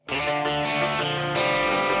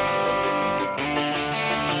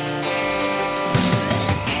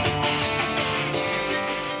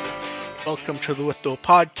welcome to the With the Will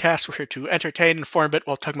podcast. We're here to entertain, inform a bit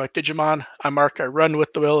while talking about Digimon. I'm Mark, I run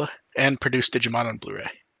With the Will and produce Digimon on Blu-ray.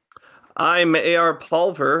 I'm AR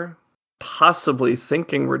Pulver, possibly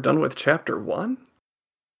thinking we're done with Chapter 1?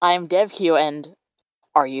 I'm DevHugh, and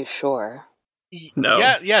are you sure? No.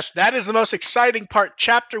 Yeah, yes, that is the most exciting part.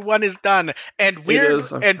 Chapter 1 is done, and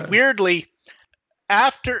weirdly,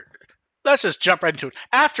 after... Let's just jump right into it.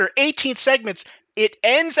 After 18 segments, it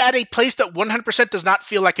ends at a place that 100% does not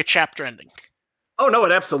feel like a chapter ending. Oh, no,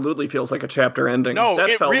 it absolutely feels like a chapter ending. No,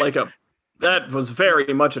 that was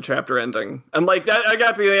very much a chapter ending. And like that, I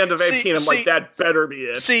got to the end of 18, like, that better be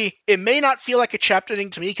it. See, it may not feel like a chapter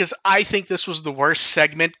ending to me, because I think this was the worst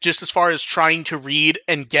segment, just as far as trying to read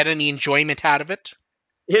and get any enjoyment out of it.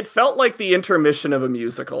 It felt like the intermission of a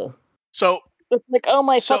musical. So... It's like, oh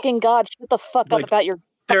my fucking god, shut the fuck up about your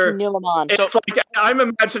fucking Numemon. It's like, I'm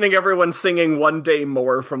imagining everyone singing One Day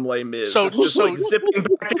More from Les Mis. So, it's just like zipping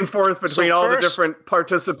back and forth between all the different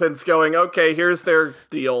participants going, okay, here's their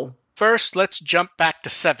deal. First, let's jump back to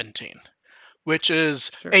 17, which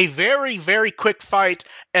is a very, very quick fight,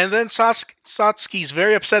 and then Satsuki's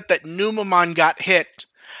very upset that Numemon got hit.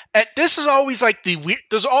 And this is always like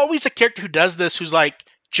there's always a character who does this who's like,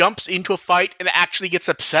 jumps into a fight and actually gets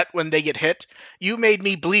upset when they get hit. You made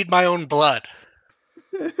me bleed my own blood.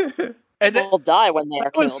 And they'll die when they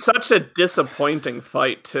are killed. It was such a disappointing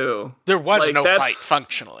fight, too. There was no fight,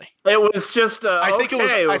 functionally. It was just, I think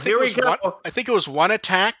it was one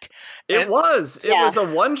attack. It was a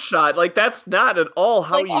one-shot. Like, that's not at all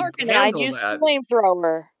how you handle use that.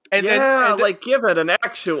 Flamethrower. And give it an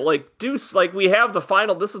actual, we have the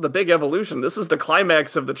final, this is the big evolution, this is the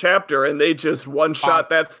climax of the chapter, and they just one-shot,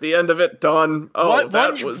 that's the end of it, done. Oh,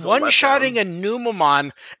 that was one-shotting a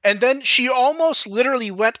Numemon, and then she almost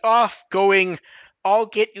literally went off going, I'll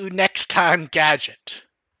get you next time, Gadget.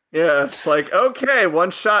 Yeah, it's like, okay,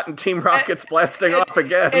 one shot and Team Rocket's blasting off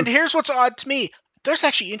again. And here's what's odd to me. There's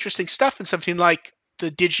actually interesting stuff in 17, like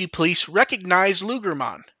the Digi-Police recognize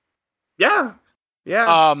Lugermon. Yeah.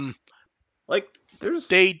 Yeah.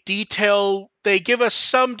 They give us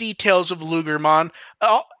some details of Lugermon,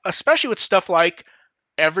 especially with stuff like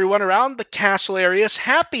everyone around the castle area is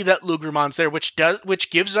happy that Lugermon's there, which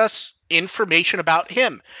gives us information about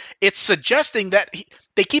him. It's suggesting that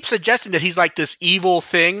they keep suggesting that he's like this evil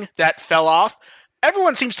thing that fell off.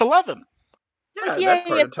 Everyone seems to love him. Yeah, that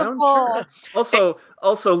part of town, sure.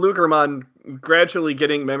 Also, Lugermon gradually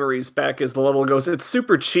getting memories back as the level goes. It's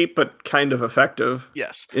super cheap, but kind of effective.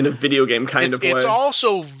 Yes. In a video game kind of way. It's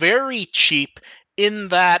also very cheap in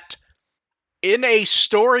that in a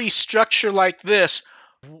story structure like this,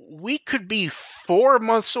 we could be 4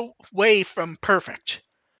 months away from perfect.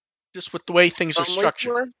 Just with the way things are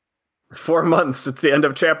structured. 4 months. It's the end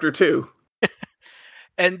of Chapter 2.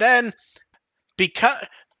 And then, because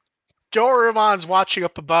Doraemon's watching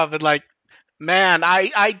up above and like, man,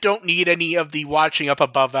 I don't need any of the watching up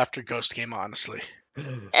above after Ghost game, honestly.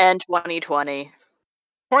 And 2020.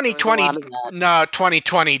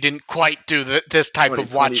 2020 didn't quite do this type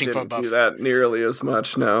of watching from above. Do that nearly as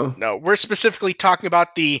much, no. No, we're specifically talking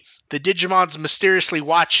about the Digimon's mysteriously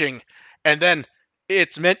watching, and then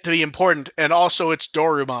it's meant to be important, and also it's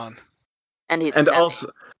Doraemon. And he's and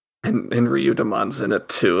Ryudamon's in it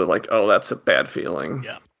too. Like, oh, that's a bad feeling.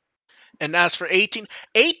 Yeah. And as for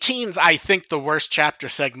 18's, I think, the worst chapter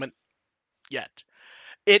segment yet.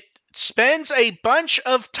 It spends a bunch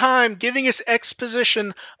of time giving us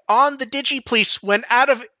exposition on the Digi-Police when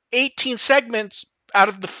out of 18 segments, out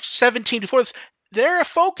of the 17 before this, they're a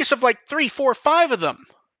focus of like 3, 4, 5 of them.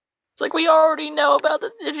 It's like, we already know about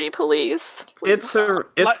the Digi-Police. It's a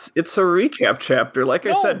recap chapter. Like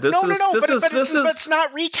I said, but it's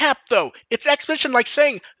not recap though. It's exposition, like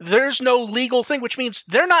saying there's no legal thing, which means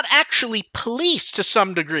they're not actually police to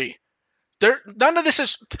some degree. None of this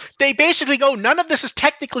is. They basically go, none of this is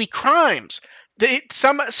technically crimes.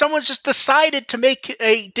 Someone's just decided to make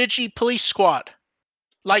a Digi-Police squad.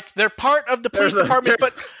 Like they're part of the police department,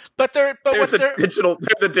 but they're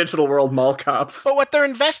the digital world mall cops. But what they're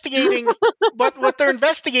investigating, what they're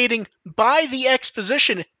investigating by the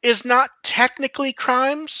exposition is not technically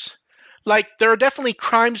crimes. Like there are definitely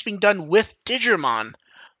crimes being done with Digimon,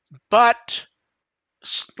 but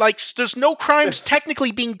like there's no crimes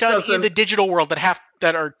technically being done in the digital world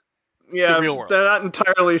that are the real world. They're not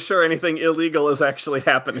entirely sure anything illegal is actually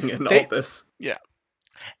happening in all this. Yeah,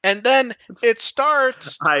 and then it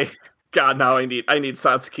starts. Now I need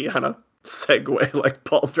Satsuki on a Segway like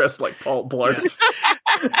Paul, dressed like Paul Blart.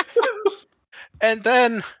 Yeah. And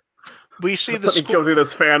then we see Let me go through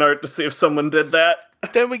this fan art to see if someone did that.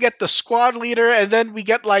 Then we get the squad leader, and then we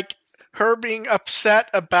get like her being upset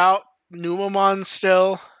about Numemon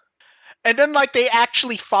still. And then, like, they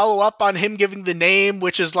actually follow up on him giving the name,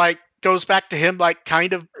 which is, like, goes back to him, like,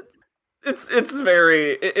 kind of... It's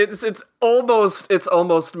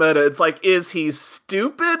almost meta. It's like, is he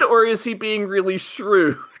stupid or is he being really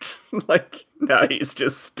shrewd? Like, no, he's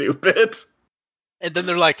just stupid. And then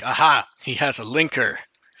they're like, aha, he has a linker.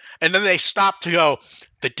 And then they stop to go,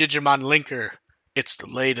 the Digimon linker. It's the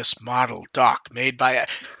latest model dock made by...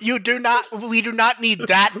 We do not need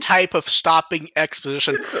that type of stopping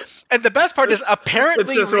exposition. And the best part is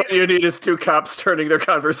apparently... It's just what you need is two cops turning their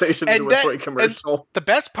conversation into a toy commercial. The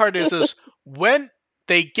best part is when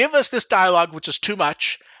they give us this dialogue, which is too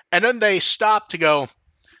much, and then they stop to go,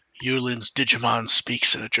 Yulin's Digimon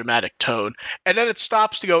speaks in a dramatic tone. And then it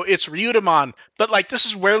stops to go, it's Ryudomon. But, like, this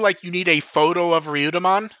is where, like, you need a photo of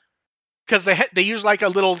Ryudomon. Because they use, like, a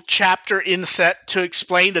little chapter inset to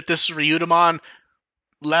explain that this is Ryudomon.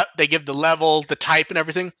 They give the level, the type, and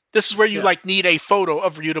everything. This is where you, like, need a photo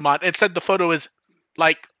of Ryudomon. Instead, the photo is,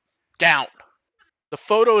 like, down. The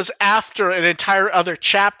photo is after an entire other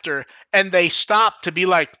chapter, and they stop to be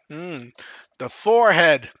like, the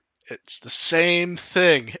forehead, it's the same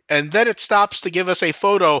thing. And then it stops to give us a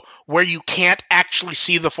photo where you can't actually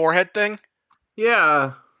see the forehead thing.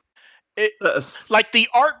 Yeah. Like, the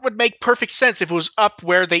art would make perfect sense if it was up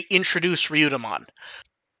where they introduce Ryudomon.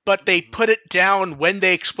 But they put it down when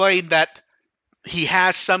they explain that he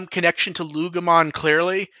has some connection to Lugamon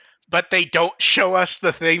clearly, but they don't show us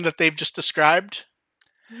the thing that they've just described.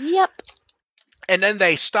 Yep. And then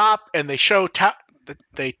they stop and they show...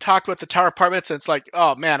 they talk about the tower apartments, and it's like,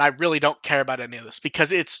 oh man, I really don't care about any of this,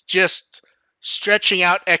 because it's just stretching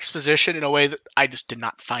out exposition in a way that I just did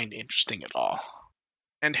not find interesting at all.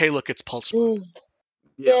 And hey, look, it's Pulsemon.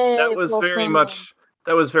 Yeah, that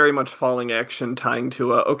was very much falling action, tying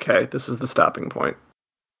to okay, this is the stopping point.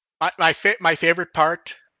 My favorite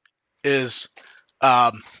part is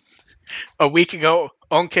a week ago,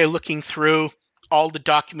 Onke looking through all the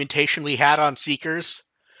documentation we had on Seekers,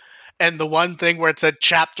 and the one thing where it said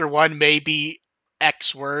Chapter 1 may be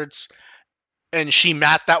X words, and she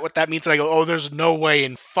mapped out what that means, and I go, oh, there's no way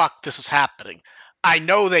in fuck this is happening. I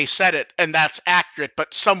know they said it, and that's accurate,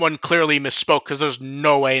 but someone clearly misspoke, because there's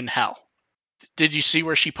no way in hell. Did you see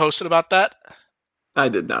where she posted about that? I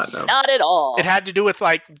did not know. Not at all. It had to do with,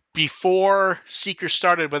 like, before Seekers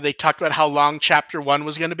started, when they talked about how long Chapter 1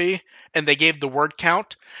 was going to be, and they gave the word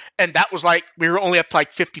count, and that was like, we were only up to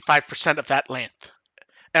like 55% of that length.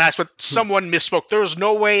 And that's what someone misspoke. There was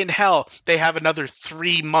no way in hell they have another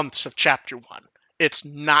 3 months of Chapter 1. It's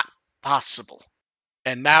not possible.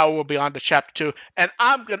 And now we'll be on to Chapter 2. And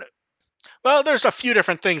I'm going to... Well, there's a few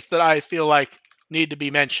different things that I feel like need to be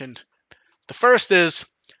mentioned. The first is,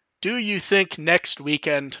 do you think next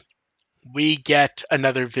weekend we get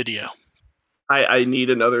another video? I need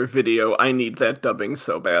another video. I need that dubbing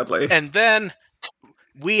so badly. And then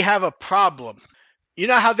we have a problem. You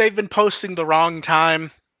know how they've been posting the wrong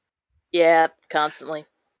time? Yeah, constantly.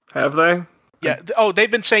 Have they? Yeah. Oh,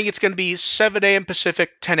 they've been saying it's going to be 7 a.m.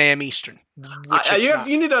 Pacific, 10 a.m. Eastern.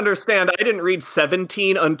 You need to understand, I didn't read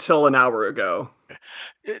 17 until an hour ago.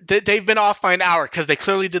 They've been off by an hour because they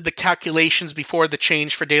clearly did the calculations before the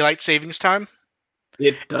change for daylight savings time.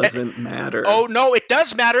 It doesn't matter. Oh, no, it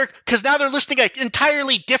does matter, because now they're listing an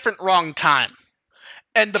entirely different wrong time.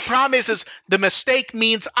 And the problem is the mistake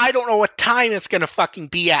means I don't know what time it's going to fucking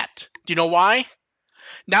be at. Do you know why?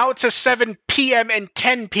 Now it says 7 p.m. and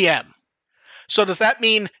 10 p.m. So does that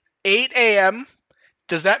mean 8 a.m.?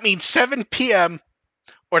 Does that mean 7 p.m.?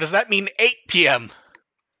 Or does that mean 8 p.m.?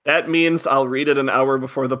 That means I'll read it an hour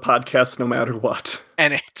before the podcast no matter what.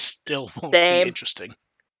 And it still won't be interesting.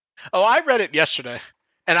 Oh, I read it yesterday.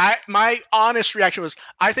 And my honest reaction was,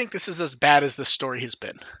 I think this is as bad as this story has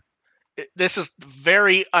been. This is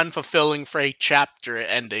very unfulfilling for a chapter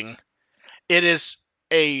ending.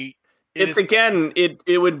 It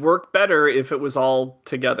would work better if it was all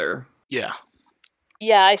together. Yeah.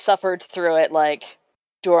 Yeah, I suffered through it, like,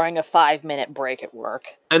 during a 5-minute break at work.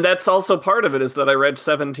 And that's also part of it, is that I read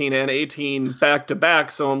 17 and 18 back to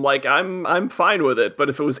back, so I'm like, I'm fine with it. But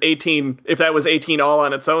if that was 18 all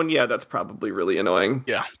on its own, yeah, that's probably really annoying.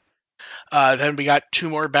 Yeah. Then we got 2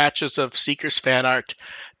 more batches of Seekers fan art.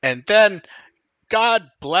 And then, God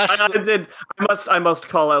bless... I must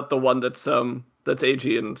call out the one that's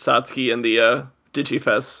Eiji and Satsuki and the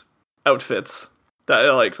Digifest outfits. I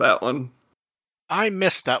like that one. I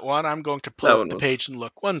missed that one. I'm going to pull up the page and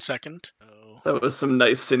look. 1 second. That was some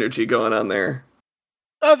nice synergy going on there.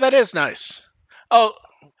 Oh, that is nice. Oh,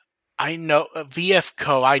 I know VF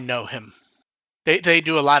Co. I know him. They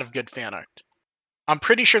do a lot of good fan art. I'm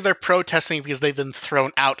pretty sure they're protesting because they've been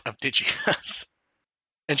thrown out of Digifest.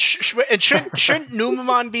 And shouldn't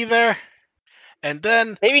Numamon be there? And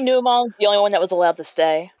then maybe Numon's the only one that was allowed to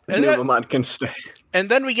stay. Numamon can stay. And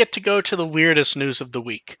then we get to go to the weirdest news of the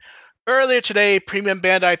week. Earlier today, Premium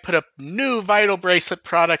Bandai put up new Vital Bracelet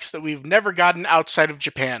products that we've never gotten outside of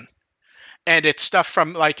Japan. And it's stuff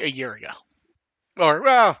from like a year ago. Or,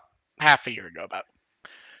 well, half a year ago about.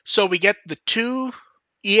 So we get the 2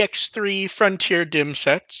 EX3 Frontier Dim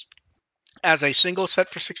sets as a single set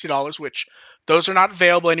for $60, which those are not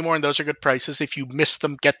available anymore, and those are good prices. If you miss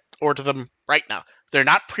them, order them right now. They're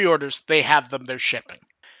not pre-orders. They have them. They're shipping.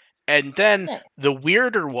 And then the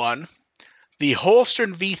weirder one, the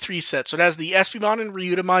Holstern V3 set. So it has the Espimon and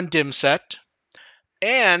Ryutamon Dim set,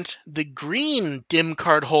 and the green Dim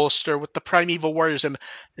card holster with the Primeval Warriors Dim.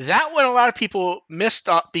 That one a lot of people missed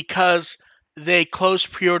up because they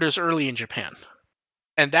closed pre-orders early in Japan.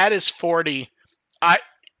 And that is $40. I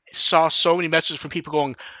saw so many messages from people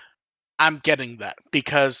going, I'm getting that,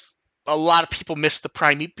 because a lot of people missed the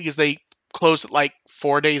Prime because they closed it like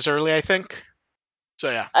 4 days early, I think.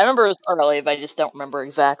 So yeah. I remember it was early, but I just don't remember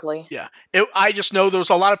exactly. Yeah. I just know there was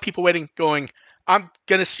a lot of people waiting going, I'm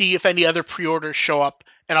going to see if any other pre-orders show up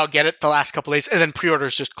and I'll get it the last couple days. And then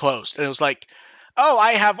pre-orders just closed. And it was like, oh,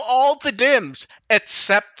 I have all the Dims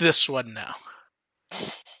except this one now.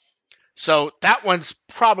 So that one's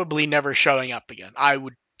probably never showing up again. I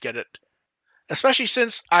would get it. Especially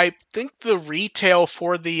since I think the retail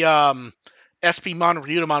for the Espimon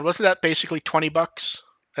Ryutamon, wasn't that basically $20?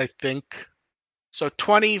 I think. So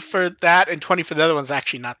 20 for that and 20 for the other one's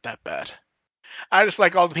actually not that bad. I just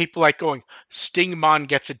like all the people like going, Stingmon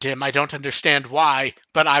gets a dim. I don't understand why,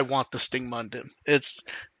 but I want the Stingmon dim. It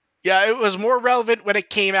was more relevant when it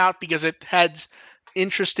came out because it had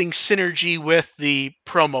interesting synergy with the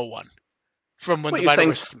promo one from when the Vital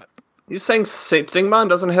Bracelet came out. You saying Stingmon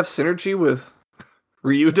doesn't have synergy with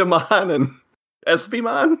Ryutamon and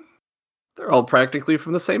Espimon? They're all practically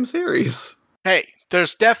from the same series. Hey,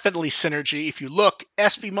 there's definitely synergy. If you look,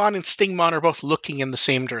 Espimon and Stingmon are both looking in the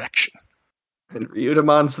same direction. And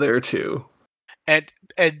Ryutamon's there too. And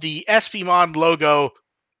the Espimon logo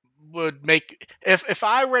would make... If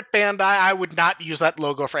I were at Bandai, I would not use that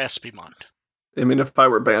logo for Espimon. I mean, if I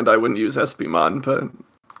were Bandai, I wouldn't use Espimon, but...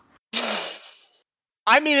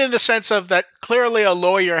 I mean in the sense of that clearly a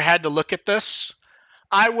lawyer had to look at this.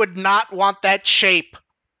 I would not want that shape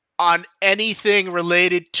on anything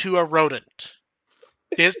related to a rodent.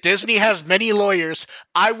 Disney has many lawyers.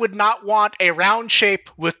 I would not want a round shape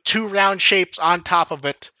with 2 round shapes on top of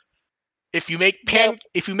it. If you make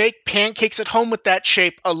pancakes at home with that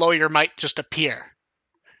shape, a lawyer might just appear.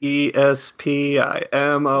 Espimon.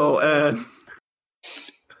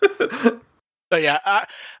 But yeah,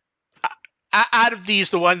 out of these,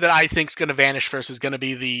 the one that I think is going to vanish first is going to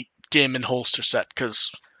be the Dim and holster set,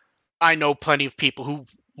 because I know plenty of people who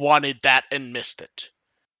wanted that and missed it.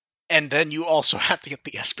 And then you also have to get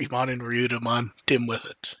the Espimon and Ryutamon Dim with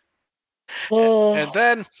it. And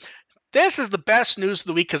then, this is the best news of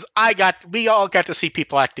the week, because we all got to see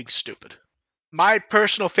people acting stupid. My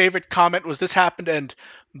personal favorite comment was, this happened and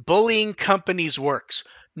bullying companies works.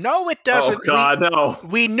 No, it doesn't. Oh, God, no.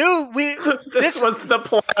 We knew... This was the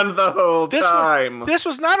plan the whole time. This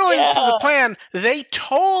was not only the plan, they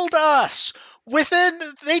told us...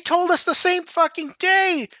 They told us the same fucking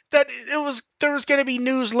day that there was going to be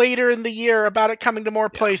news later in the year about it coming to more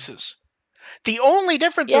places. The only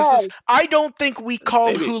difference is this, I don't think we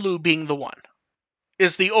called Hulu being the one.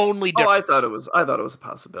 Is the only difference. Oh, I thought it was a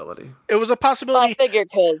possibility. It was a possibility. I figured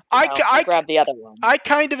because I grabbed the other one. I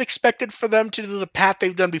kind of expected for them to do the path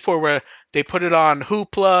they've done before, where they put it on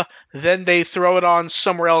Hoopla, then they throw it on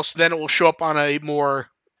somewhere else, then it will show up on a more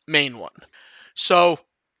main one. So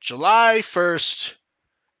July 1st,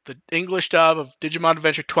 the English dub of Digimon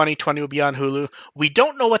Adventure 2020 will be on Hulu. We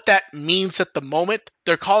don't know what that means at the moment.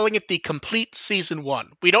 They're calling it the complete Season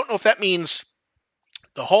 1. We don't know if that means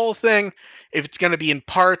the whole thing, if it's going to be in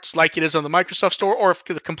parts like it is on the Microsoft Store, or if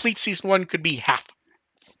the complete Season 1 could be half,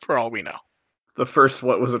 for all we know. The first,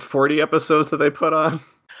 40 episodes that they put on?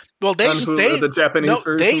 Well, the Japanese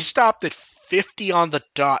version? They stopped at 50 on the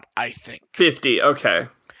dot, I think. 50, okay.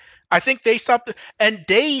 I think they stopped, and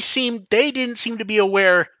they didn't seem to be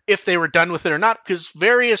aware if they were done with it or not, because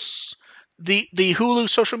the Hulu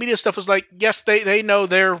social media stuff was like, yes, they know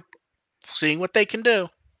they're seeing what they can do.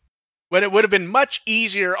 When it would have been much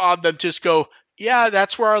easier on them to just go, yeah,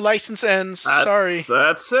 that's where our license ends. Sorry.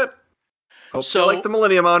 That's it. Hope you like the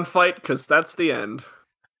Millenniumon fight, because that's the end.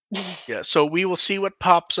 Yeah, so we will see what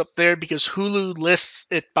pops up there, because Hulu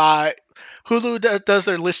does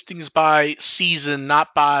their listings by season,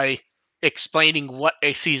 not by explaining what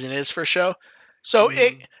a season is for a show. So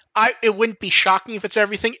It wouldn't be shocking if it's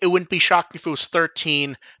everything. It wouldn't be shocking if it was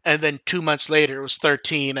 13, and then 2 months later it was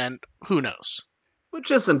 13, and who knows?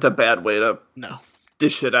 Which isn't a bad way to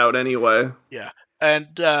dish it out anyway. Yeah. And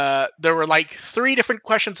there were like 3 different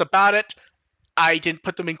questions about it. I didn't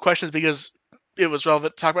put them in questions because it was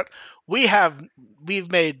relevant to talk about.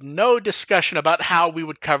 We've made no discussion about how we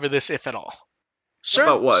would cover this, if at all.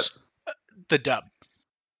 About what? The dub.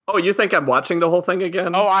 Oh, you think I'm watching the whole thing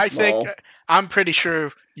again? Oh, I'm pretty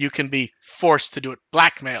sure you can be forced to do it.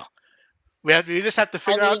 Blackmail. We just have to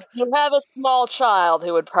figure out. You have a small child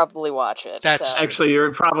who would probably watch it. That's true. Actually,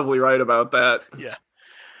 you're probably right about that. Yeah,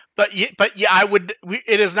 but I would.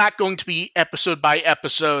 It is not going to be episode by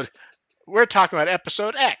episode. We're talking about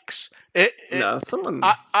episode X.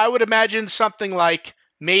 I would imagine something like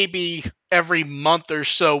maybe every month or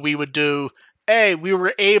so we would do. Hey, we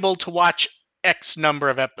were able to watch X number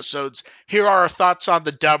of episodes. Here are our thoughts on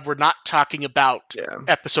the dub. We're not talking about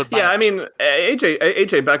episode by episode. I mean,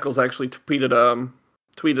 AJ Beckles actually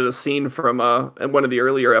tweeted a scene from one of the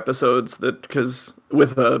earlier episodes because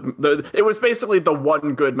it was basically the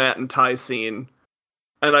one good Matt and Ty scene,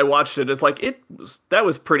 and I watched it. It's like that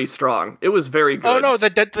was pretty strong. It was very good. Oh no,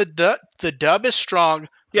 the dub is strong.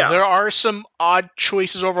 Yeah, there are some odd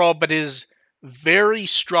choices overall, but it is very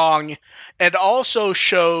strong, and also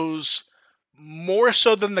shows, more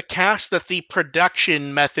so than the cast, that the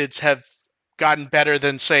production methods have gotten better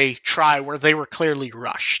than, say, Try, where they were clearly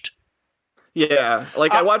rushed. Yeah,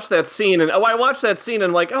 like I watched that scene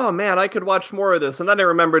and like, oh man, I could watch more of this, and then I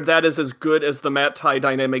remembered that is as good as the Matt Ty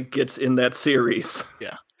dynamic gets in that series.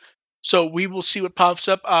 Yeah. So we will see what pops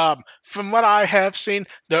up. From what I have seen,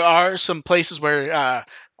 there are some places where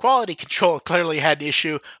quality control clearly had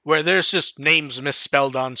issue, where there's just names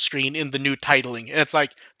misspelled on screen in the new titling. And it's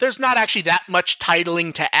like, there's not actually that much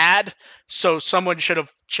titling to add, so someone should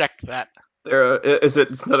have checked that. Is it,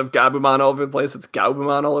 instead of Gabumon all over the place, it's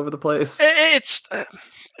Gaubumon all over the place? It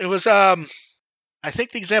was, I think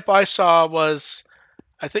the example I saw was,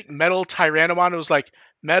 I think Metal Tyrannomon. It was like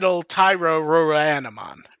Metal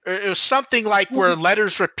Tyrannomon. It was something like where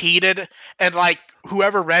letters repeated, and like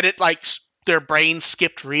whoever read it, like their brain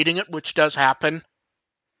skipped reading it, which does happen.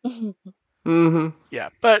 Mm-hmm. Yeah,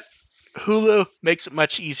 but Hulu makes it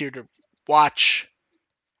much easier to watch.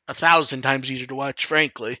 1,000 times easier to watch,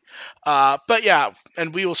 frankly. But yeah,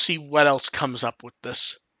 and we will see what else comes up with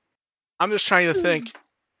this. I'm just trying to think,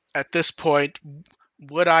 at this point,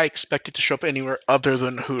 would I expect it to show up anywhere other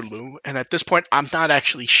than Hulu? And at this point, I'm not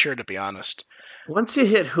actually sure, to be honest. Once you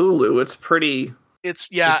hit Hulu, it's pretty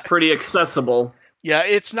accessible. Yeah,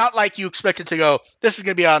 it's not like you expect it to go, this is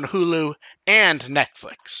going to be on Hulu and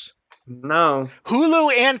Netflix. No.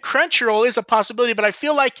 Hulu and Crunchyroll is a possibility, but I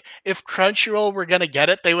feel like if Crunchyroll were going to get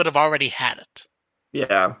it, they would have already had it.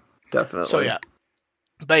 Yeah, definitely. So yeah.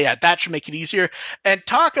 But yeah, that should make it easier. And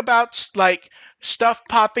talk about, like, stuff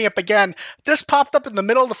popping up again. This popped up in the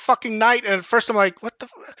middle of the fucking night, and at first I'm like, what the...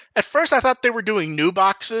 At first I thought they were doing new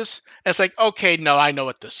boxes, and it's like, okay, no, I know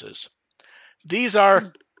what this is.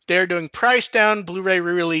 They're doing price down Blu-ray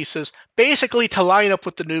re-releases, basically to line up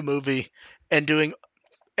with the new movie, and doing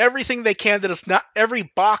everything they can that is not... Every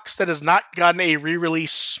box that has not gotten a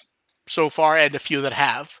re-release so far, and a few that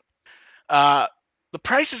have. The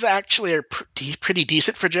prices actually are pretty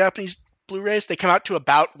decent for Japanese Blu-rays. They come out to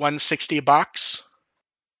about $160 a box,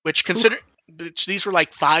 which these were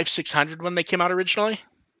like $500-$600 when they came out originally.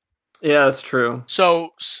 Yeah, that's true.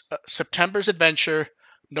 So September's Adventure,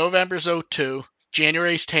 November's 02,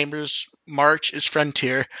 January's Tamers, March is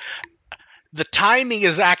Frontier. The timing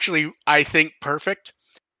is actually, I think, perfect.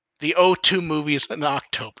 The 02 movie is in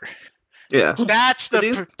October. Yeah, that's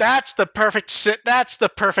the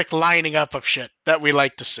perfect lining up of shit that we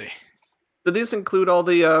like to see. Do these include all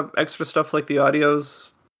the extra stuff like the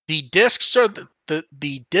audios? The discs are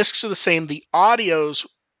the discs are the same. The audios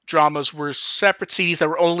dramas were separate CDs that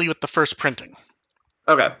were only with the first printing.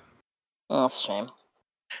 Okay, that's a shame.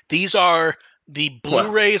 These are the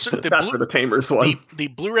Blu-rays. That's for the Tamers one. The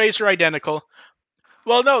Blu-rays are identical.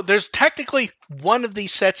 Well, no, there's technically one of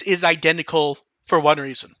these sets is identical for one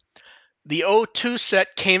reason. The 02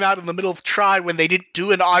 set came out in the middle of Try when they didn't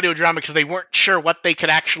do an audio drama because they weren't sure what they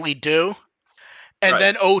could actually do. And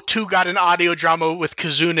then 02 got an audio drama with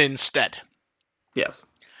Kazuna instead. Yes.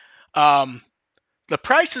 The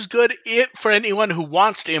price is good for anyone who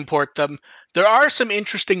wants to import them. There are some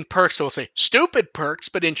interesting perks, I will say. Stupid perks,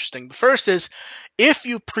 but interesting. The first is, if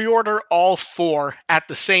you pre-order all 4 at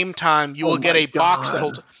the same time, you will get a box that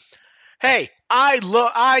holds... Hey,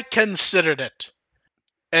 I considered it.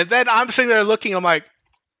 And then I'm sitting there looking, I'm like,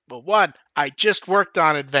 well, one, I just worked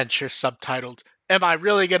on Adventure subtitled, am I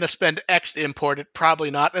really going to spend X to import it?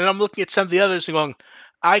 Probably not. And I'm looking at some of the others and going,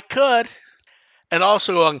 I could. And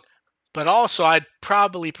also going, but also I'd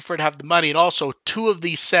probably prefer to have the money. And also 2 of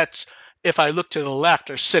these sets, if I look to the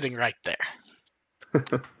left, are sitting right there.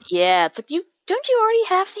 Yeah, it's like, don't you already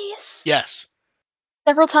have these? Yes.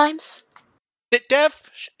 Several times? Dev,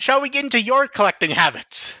 shall we get into your collecting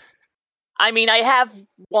habits? I mean, I have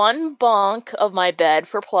one bunk of my bed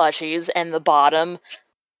for plushies, and the bottom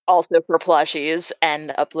also for plushies,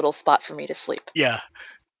 and a little spot for me to sleep. Yeah.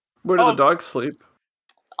 Where do the dogs sleep?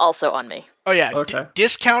 Also on me. Oh yeah, Okay.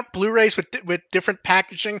 Discount Blu-rays with different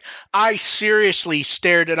packaging. I seriously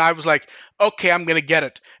stared and I was like, okay, I'm gonna get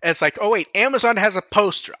it. And it's like, oh wait, Amazon has a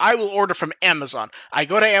poster. I will order from Amazon. I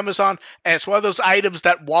go to Amazon and it's one of those items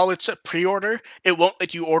that while it's a pre-order, it won't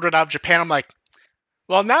let you order it out of Japan. I'm like,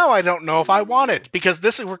 well, now I don't know if I want it because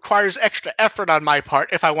this requires extra effort on my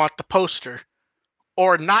part if I want the poster,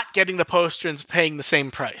 or not getting the poster and paying the same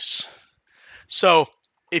price. So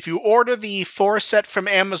if you order the 4 set from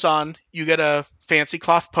Amazon, you get a fancy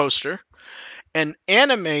cloth poster. And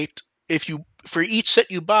Animate, for each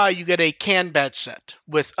set you buy, you get a can badge set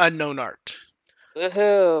with unknown art.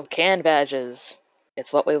 Woohoo! Can badges.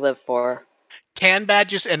 It's what we live for. Can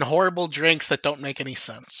badges and horrible drinks that don't make any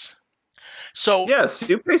sense. So yes,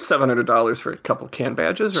 you pay $700 for a couple can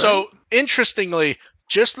badges, right? So interestingly,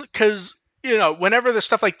 just because whenever there's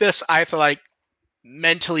stuff like this, I have to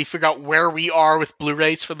mentally figure out where we are with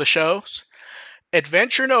Blu-rays for the shows.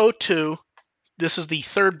 Adventure in 02, this is the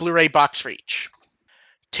 3rd Blu-ray box for each.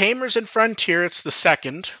 Tamers and Frontier, it's the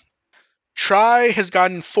 2nd. Try has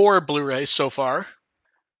gotten 4 Blu-rays so far.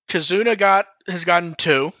 Kazuna has gotten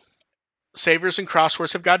 2. Savers and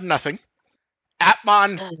Crosswords have gotten nothing.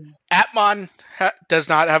 Atmon does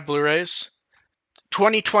not have Blu-rays.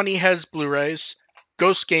 2020 has Blu-rays.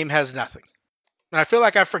 Ghost Game has nothing. And I feel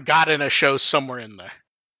like I've forgotten a show somewhere in there.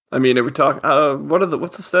 I mean, are we talking?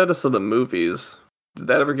 What's the status of the movies? Did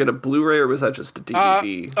that ever get a Blu-ray, or was that just a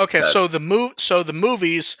DVD? Okay, so the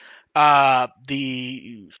movies,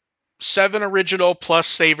 the 7 original plus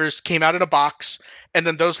Savers came out in a box, and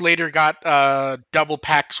then those later got double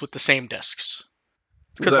packs with the same discs.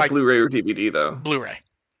 Was that Blu-ray or DVD though? Blu-ray.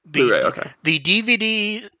 Blu-ray, okay. The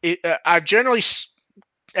DVD, I've generally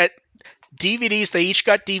at DVDs. They each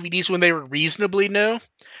got DVDs when they were reasonably new.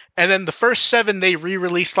 And then the first 7 they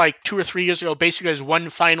re-released 2 or 3 years ago, basically as one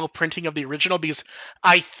final printing of the original, because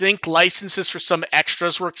I think licenses for some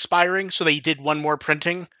extras were expiring, so they did one more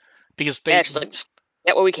printing because they actually just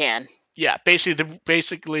get what we can. Yeah,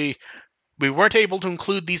 basically we weren't able to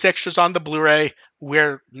include these extras on the Blu-ray.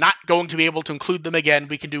 We're not going to be able to include them again.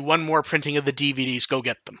 We can do one more printing of the DVDs. Go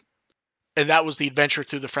get them. And that was the Adventure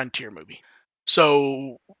Through the Frontier movie.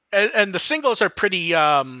 So, and the singles are pretty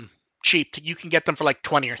cheap. You can get them for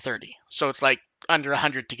 20 or 30. So it's under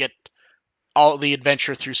 100 to get all the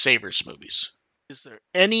Adventure Through Savers movies. Is there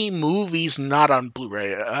any movies not on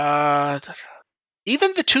Blu-ray?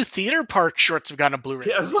 Even the 2 theater park shorts have gotten a Blu-ray.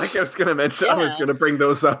 Yeah, I was going to mention. Yeah. I was going to bring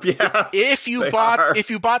those up. Yeah. If you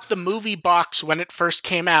bought the movie box when it first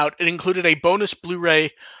came out, it included a bonus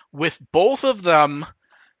Blu-ray with both of them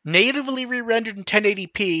natively re-rendered in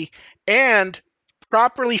 1080p and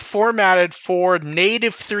properly formatted for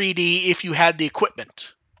native 3D if you had the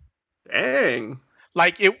equipment. Dang.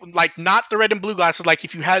 Not the red and blue glasses,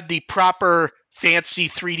 if you had the proper fancy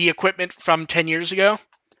 3D equipment from 10 years ago,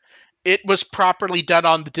 it was properly done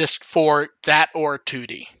on the disc for that or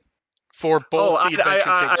 2D. For both the Adventure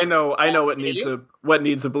and Savers. I know what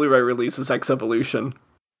needs a Blu-ray release is X Evolution.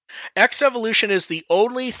 X Evolution is the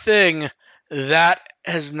only thing that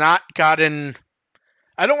has not gotten.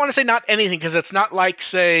 I don't want to say not anything because it's not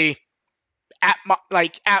say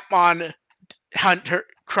Atmon, Hunter,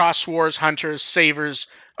 Cross Wars, Hunters, Savers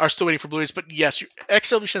are still waiting for Blu-rays. But yes,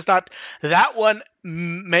 X Evolution is not. That one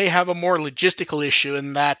may have a more logistical issue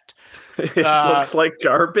in that it looks like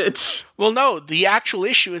garbage. Well, no, the actual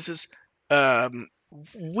issue is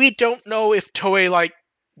we don't know if Toei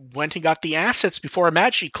went and got the assets before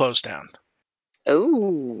Imagi closed down.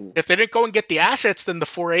 Oh. If they didn't go and get the assets, then the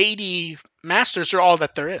 480 masters are all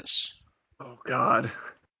that there is. Oh God.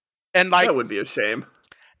 And that would be a shame.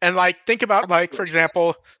 And think about for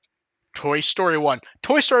example, Toy Story 1.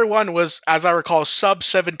 Toy Story 1 was, as I recall, sub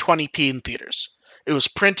 720p in theaters. It was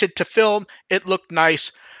printed to film, it looked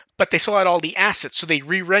nice, but they still had all the assets, so they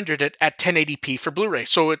re-rendered it at 1080p for Blu-ray.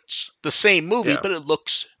 So it's the same movie, but it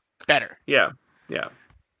looks better. Yeah.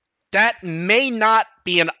 That may not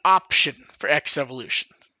be an option for X Evolution.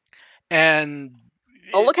 And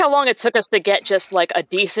look how long it took us to get just a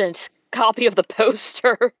decent copy of the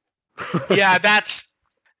poster. Yeah, that's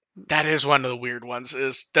That is one of the weird ones,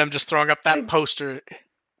 is them just throwing up that poster.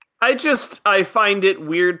 I find it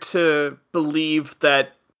weird to believe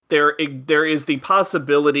that there is the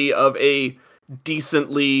possibility of a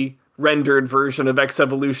decently rendered version of X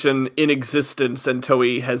Evolution in existence, and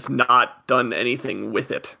Toei has not done anything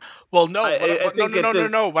with it. Well, no,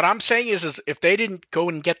 No. What I'm saying is if they didn't go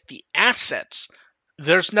and get the assets,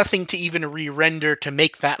 there's nothing to even re-render to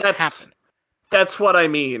make that happen. That's what I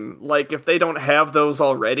mean. Like, if they don't have those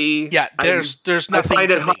already, yeah, there's nothing. I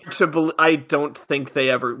find it hard to believe. I don't think they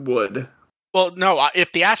ever would. Well, no,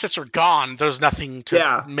 if the assets are gone, there's nothing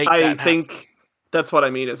to make that happen. I think that's what I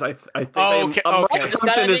mean. Is I think okay. My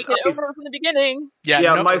assumption is make it over from the beginning.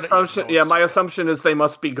 My assumption is they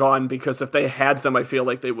must be gone, because if they had them, I feel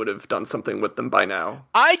like they would have done something with them by now.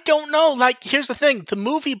 I don't know. Like, here's the thing: the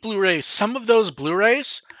movie Blu-rays, some of those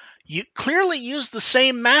Blu-rays, you clearly use the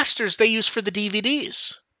same masters they use for the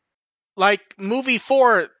DVDs. Like movie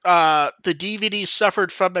 4, the DVD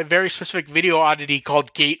suffered from a very specific video oddity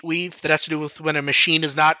called gate weave that has to do with when a machine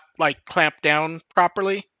is not like clamped down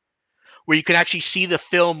properly, where you can actually see the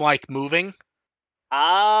film like moving.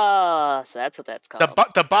 Ah, so that's what that's called.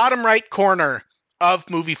 The bottom right corner of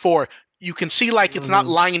movie 4, you can see like it's not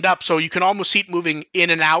lined up, so you can almost see it moving in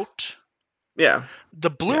and out. Yeah. The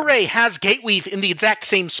Blu-ray has gate weave in the exact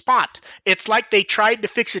same spot. It's like they tried to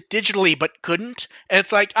fix it digitally but couldn't. And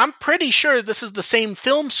it's like, I'm pretty sure this is the same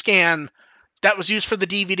film scan that was used for the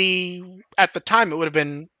DVD at the time. It would have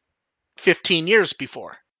been 15 years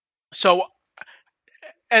before. So,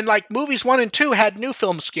 and like movies 1 and 2 had new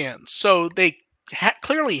film scans. So they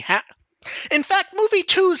clearly had. In fact, movie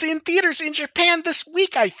 2's in theaters in Japan this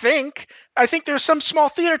week, I think. I think there was some small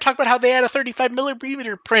theater talking about how they had a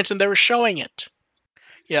 35mm print and they were showing it.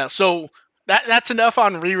 Yeah, so that's enough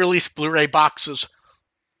on re-release Blu-ray boxes.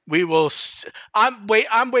 We will. I'm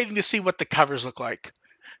waiting to see what the covers look like,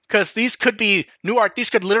 because these could be new art.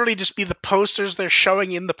 These could literally just be the posters they're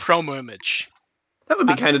showing in the promo image. That would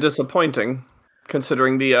be kind of disappointing,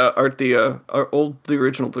 considering the art the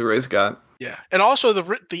original Blu-rays got. Yeah, and also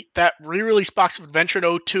that re-release box of Adventure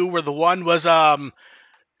in 02, where the one was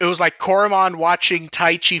it was like Koromon watching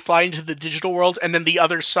Taichi fly into the digital world, and then the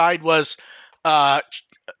other side was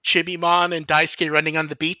Chibimon and Daisuke running on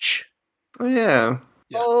the beach. Oh yeah.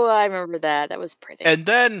 Oh, I remember that. That was pretty. And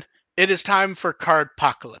then it is time for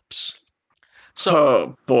Cardpocalypse. So,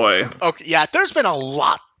 oh boy. Okay, yeah, there's been a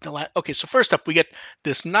lot. Okay, so first up, we get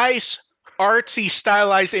this nice, artsy,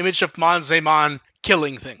 stylized image of Monzemon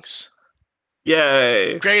killing things.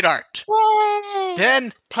 Yay. Great art. Yay!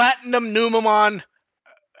 Then Platinum Numamon.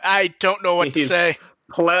 I don't know what to say.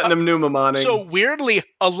 Platinum Numamoning. So weirdly,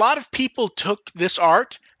 a lot of people took this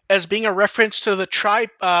art as being a reference to the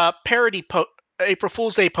parody April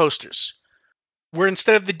Fool's Day posters, where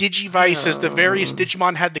instead of the Digivices, the various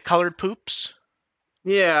Digimon had the colored poops.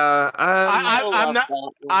 Yeah, I'm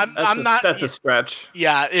not. That's a stretch.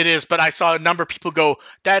 Yeah, it is. But I saw a number of people go,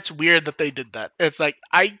 "That's weird that they did that." It's like,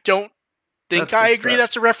 I don't think I agree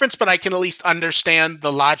that's a reference, but I can at least understand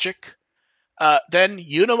the logic. Then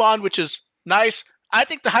Unimon, which is nice. I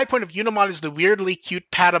think the high point of Unimon is the weirdly cute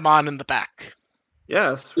Patamon in the back.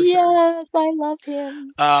 Yes, for yes, sure. I love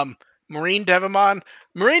him. Marine Devimon.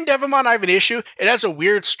 Marine Devimon, I have an issue. It has a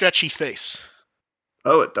weird, stretchy face.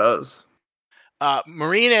 Oh, it does.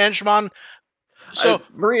 Marine Angemon. So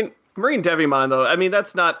Marine Devimon, though, I mean,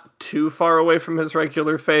 that's not too far away from his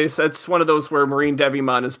regular face. It's one of those where Marine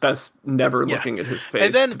Devimon is best never looking at his face.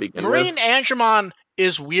 And then to begin Marine with. Angemon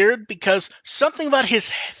is weird because something about his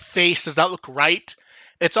face does not look right.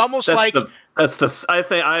 It's almost I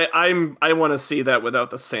want to see that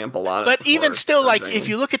without the sample on it. But even still, like, if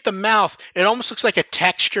you look at the mouth, it almost looks like a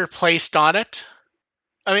texture placed on it.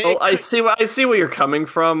 I mean, I see where you're coming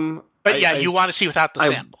from. But you want to see without the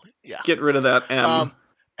sample. Yeah. Get rid of that M.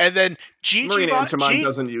 And then Marine Angemon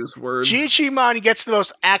doesn't use words. Digimon gets the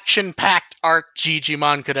most action-packed art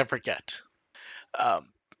Digimon could ever get.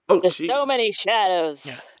 There's so many shadows.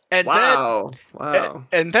 Yeah. And wow.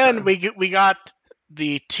 Then we got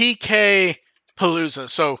the TK Palooza.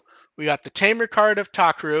 So we got the Tamer card of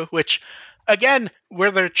Takaru, which, again,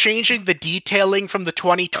 where they're changing the detailing from the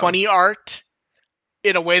 2020 art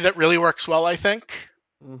in a way that really works well, I think.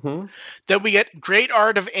 Mm-hmm. Then we get great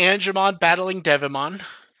art of Angemon battling Devimon.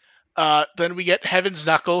 Then we get Heaven's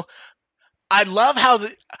Knuckle. I love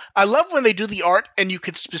when they do the art and you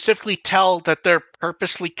can specifically tell that they're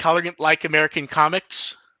purposely coloring it like American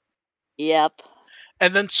comics. Yep.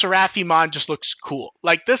 And then Seraphimon just looks cool.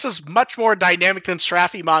 Like, this is much more dynamic than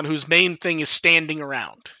Seraphimon, whose main thing is standing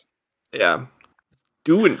around. Yeah.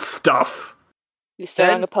 Doing stuff. He's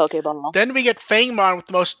throwing a Pokeball. Then we get Fangmon with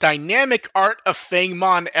the most dynamic art of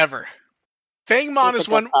Fangmon ever. Fangmon He's is a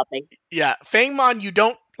good one. puppy. Yeah, Fangmon. You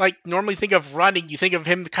don't normally think of running. You think of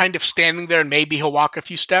him kind of standing there, and maybe he'll walk a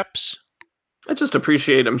few steps. I just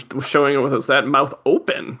appreciate him showing it with us that mouth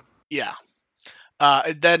open. Yeah.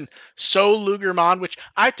 And then Lugermon, which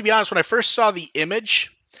I have to be honest, when I first saw the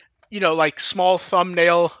image, like small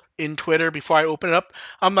thumbnail in Twitter before I open it up,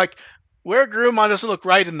 I'm like, Where Garurumon doesn't look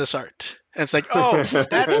right in this art. And it's like, oh,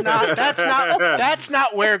 that's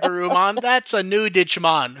not Where Garurumon. That's a new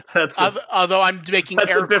Digimon. Although I'm making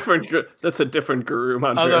that's a different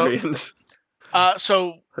Garurumon variant.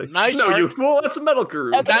 So nice. No, art. you fool! That's a Metal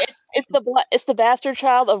Garurumon. Okay, it's the bastard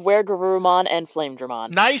child of Where Garurumon and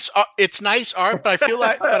Flamedramon. Nice. It's nice art, but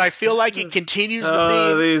I feel like it continues the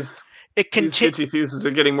theme. These Digifuses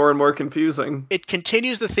are getting more and more confusing. It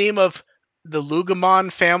continues the theme of the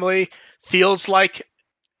Lugamon family. Feels like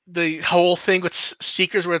the whole thing with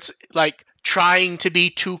Seekers, where it's like trying to be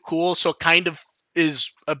too cool, so kind of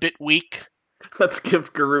is a bit weak. Let's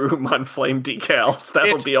give Garurumon flame decals.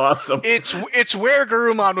 That'll be awesome. It's Where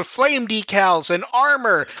Garurumon with flame decals and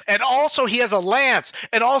armor, and also he has a lance,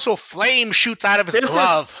 and also flame shoots out of his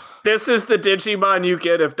glove. This is the Digimon you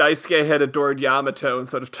get if Daisuke had adored Yamato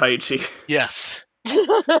instead of Taichi. Yes.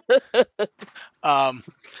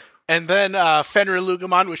 And then Fenrir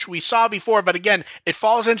Lugamon, which we saw before, but again, it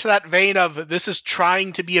falls into that vein of this is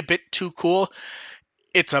trying to be a bit too cool.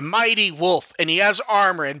 It's a mighty wolf, and he has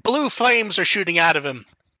armor, and blue flames are shooting out of him.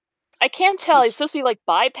 I can't tell. He's supposed to be like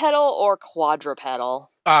bipedal or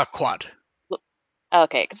quadrupedal. Quad.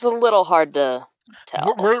 Okay, it's a little hard to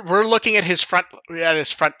tell. We're looking at his front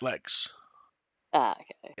legs. Okay.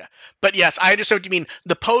 Yeah, but yes, I understand what you mean.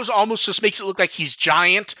 The pose almost just makes it look like he's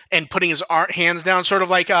giant and putting his hands down, sort of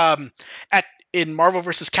like in Marvel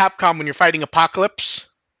vs. Capcom when you're fighting Apocalypse.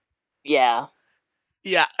 Yeah.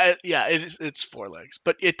 Yeah, it's 4 legs,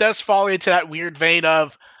 but it does fall into that weird vein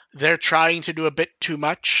of they're trying to do a bit too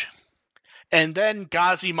much, and then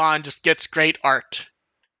Gazimon just gets great art,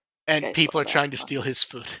 and people are trying to steal his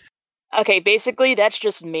food. Okay, basically that's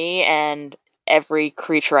just me and every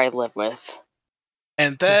creature I live with.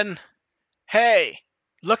 And then, hey,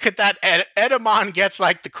 look at that! Edamon gets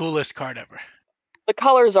like the coolest card ever. The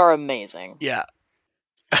colors are amazing. Yeah.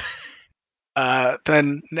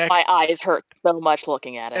 Then next, my eyes hurt so much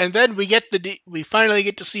looking at it. And then we finally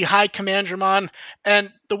get to see High Commandramon,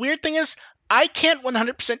 and the weird thing is, I can't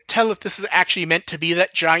 100% tell if this is actually meant to be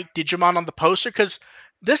that giant Digimon on the poster, because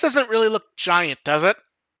this doesn't really look giant, does it?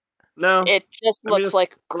 No. It just looks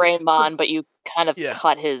like Greymon, but you kind of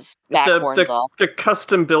cut his back horns off. The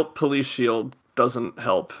custom-built police shield doesn't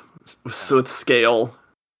help with scale.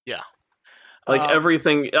 Yeah. Like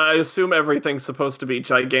everything, I assume everything's supposed to be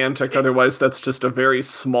gigantic. Otherwise, that's just a very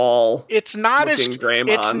small. It's not Greymon.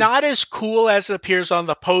 It's not as cool as it appears on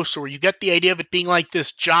the poster, where you get the idea of it being like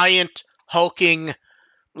this giant hulking,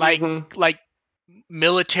 like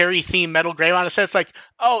military themed metal Greymon. Instead, it's like,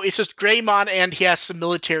 oh, it's just Greymon, and he has some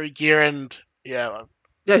military gear, and yeah.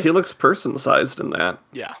 Yeah, he looks person-sized in that.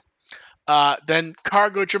 Yeah. Then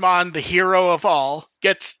Cargodramon, the hero of all,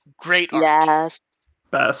 gets great art. Yes.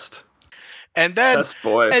 Best. And then, Best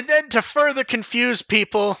boy. And then to further confuse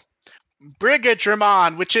people,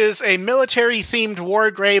 Brigadramon, which is a military-themed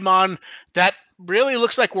War Greymon that really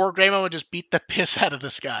looks like War Greymon would just beat the piss out of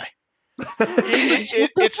this guy.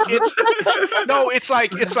 It's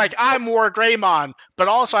like I'm War Greymon, but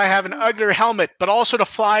also I have an uglier helmet. But also to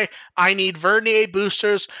fly, I need Vernier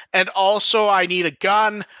boosters, and also I need a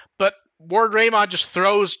gun. But War Greymon just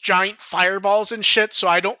throws giant fireballs and shit, so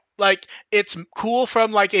I don't. Like, it's cool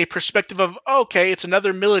from, like, a perspective of, okay, it's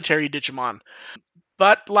another military Digimon.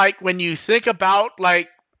 But, like, when you think about,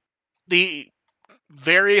 like, the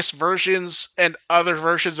various versions and other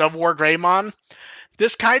versions of War Greymon,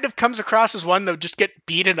 this kind of comes across as one that would just get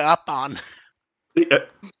beaten up on. Yeah.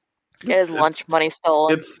 Get his lunch money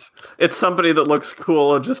stolen. It's somebody that looks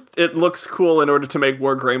cool. It looks cool in order to make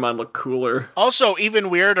War Greymon look cooler. Also, even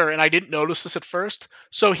weirder, and I didn't notice this at first.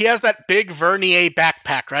 So he has that big Vernier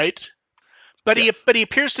backpack, right? But he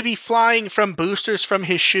appears to be flying from boosters from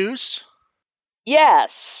his shoes.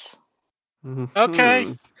 Yes.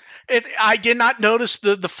 Okay. I did not notice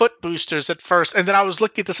the foot boosters at first, and then I was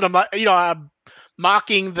looking at this, and I'm like, I'm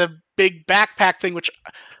mocking the big backpack thing, which.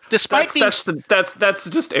 Despite that's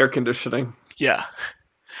just air conditioning. Yeah.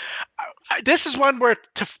 This is one where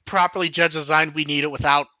to properly judge design, we need it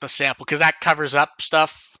without the sample, because that covers up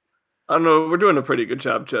stuff. I don't know. We're doing a pretty good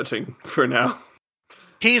job judging for now.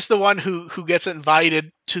 He's the one who gets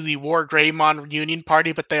invited to the War Greymon reunion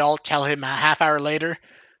party, but they all tell him a half hour later,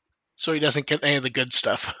 so he doesn't get any of the good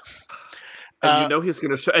stuff. And you know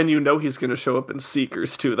he's gonna show up in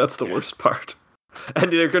Seekers too. That's the worst part.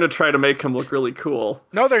 And they're gonna try to make him look really cool.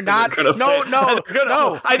 No, they're not. No.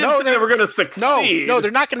 I didn't think they were gonna succeed. No,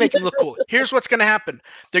 they're not gonna make him look cool. Here's what's gonna happen.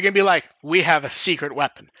 They're gonna be like, we have a secret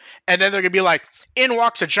weapon. And then they're gonna be like, in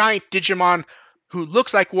walks a giant Digimon who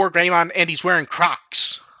looks like War Greymon and he's wearing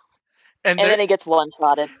Crocs. And then he gets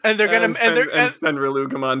one-shotted. And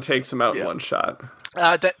Fenrilugamon takes him out in one shot.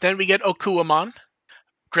 Then we get Okuamon.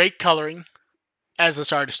 Great coloring, as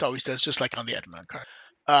this artist always does, just like on the Edmon card.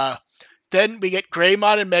 Then we get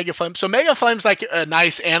Greymon and Mega Flame. So Mega Flame's like a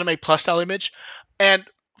nice anime plus style image. And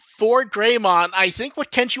for Greymon, I think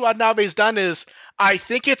what Kenshi Watanabe's done is, I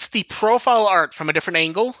think it's the profile art from a different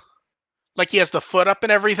angle. Like he has the foot up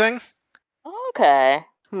and everything. Okay.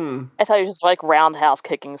 I thought you were just like roundhouse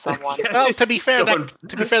kicking someone. Well, to be fair,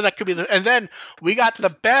 that could be the. And then we got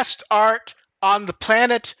the best art on the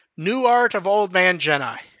planet, new art of Old Man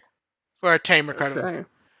Genai for a Tamer card. Okay.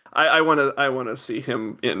 I want to see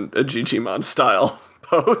him in a Digimon style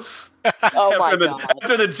pose. Oh my god!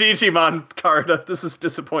 After the Digimon card, this is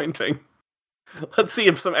disappointing. Let's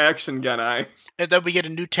see some action, Genai. And then we get a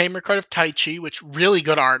new Tamer card of Taichi, which really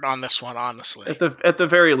good art on this one, honestly. At the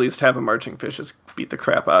very least, have a Marching Fishes beat the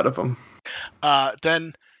crap out of him.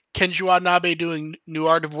 Then Kenji Watanabe doing new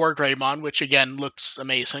art of War Greymon, which again looks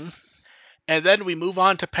amazing. And then we move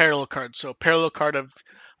on to parallel cards. So parallel card of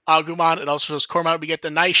Agumon. It also shows Cormon. We get the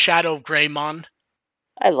nice shadow of Greymon.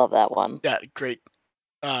 I love that one. Yeah, great.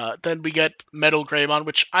 Then we get Metal Greymon,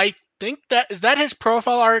 which I think is that his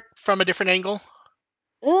profile art from a different angle?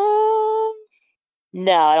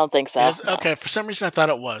 No, I don't think so. No. Okay, for some reason I thought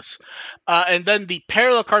it was. And then the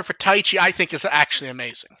parallel card for Taichi, I think, is actually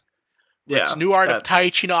amazing. Yeah, it's new art of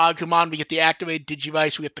Taichi no Agumon. We get the activated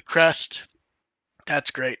Digivice. We get the crest. That's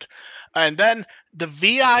great. And then the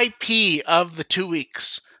VIP of the 2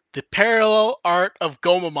 weeks, the parallel art of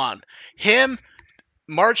Gomamon. Him,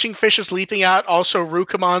 Marching Fishes leaping out. Also,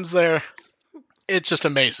 Rukamon's there. It's just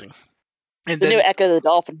amazing. And the new Echo the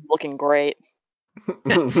Dolphin looking great.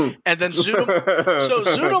 And then Zudomon. So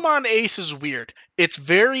Zudomon Ace is weird. It's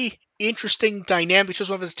very interesting, dynamic. Just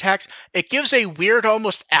one of his attacks. It gives a weird,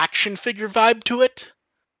 almost action figure vibe to it.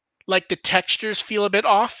 Like the textures feel a bit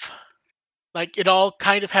off. Like it all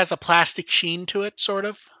kind of has a plastic sheen to it, sort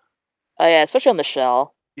of. Oh yeah, especially on the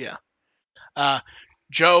shell. Yeah.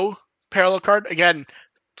 Joe parallel card again,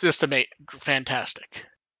 just fantastic.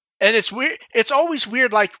 And it's weird. It's always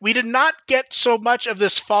weird. Like we did not get so much of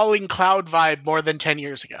this falling cloud vibe more than 10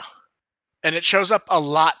 years ago, and it shows up a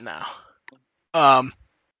lot now.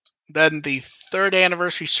 Then the 3rd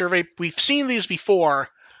anniversary survey. We've seen these before,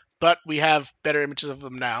 but we have better images of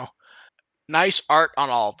them now. Nice art on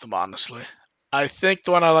all of them, honestly. I think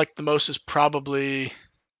the one I like the most is probably,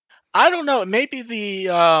 I don't know, maybe the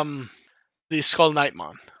Skull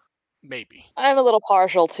Knightmon. Maybe. I'm a little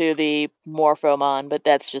partial to the Morphomon, but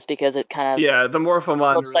that's just because it kind of the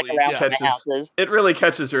Morphomon really catches. It really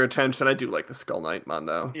catches your attention. I do like the Skull Knightmon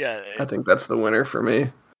though. Yeah, I think that's the winner for me.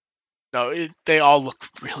 No, they all look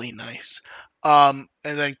really nice. And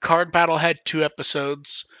then Card Battle had 2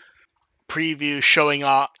 episodes preview showing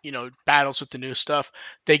off, battles with the new stuff.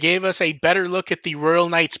 They gave us a better look at the Royal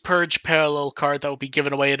Knights Purge parallel card that will be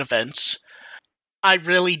given away at events. I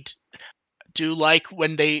really do like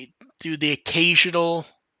when they do the occasional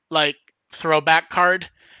throwback card.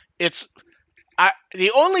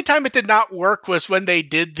 The only time it did not work was when they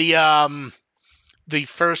did the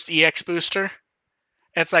first EX booster.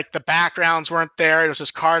 It's like the backgrounds weren't there. It was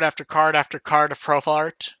just card after card after card of profile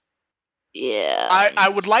art. Yeah. I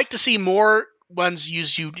would like to see more ones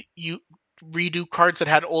use you redo cards that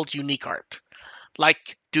had old unique art.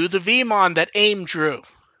 Like do the Vmon that AIM drew.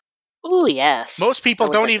 Oh yes. Most people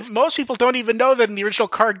don't even know that in the original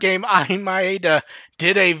card game, Maeda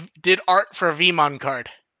did art for a Vmon card,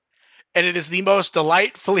 and it is the most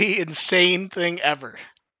delightfully insane thing ever.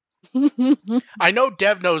 I know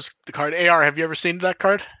Dev knows the card. AR, have you ever seen that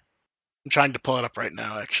card? I'm trying to pull it up right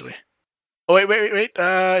now, actually. Oh wait.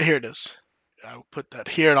 Here it is. I'll put that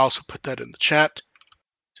here and also put that in the chat.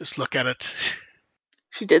 Just look at it.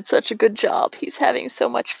 She did such a good job. He's having so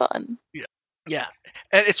much fun. Yeah,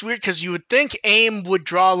 and it's weird because you would think AIM would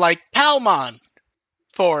draw like Palmon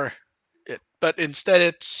for it, but instead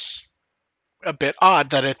it's a bit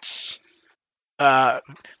odd that it's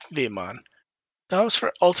Vmon. That was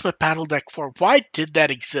for Ultimate Battle Deck 4. Why did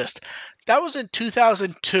that exist? That was in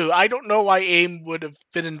 2002. I don't know why AIM would have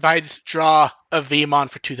been invited to draw a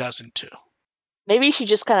Vmon for 2002. Maybe she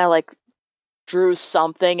just kind of drew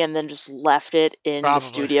something and then just left it in the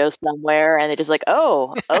studio somewhere, and they just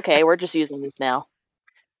oh, okay, we're just using this now.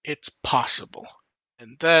 It's possible.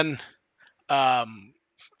 And then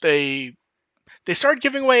They started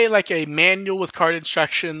giving away like a manual with card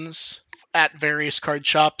instructions at various card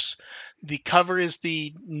shops. The cover is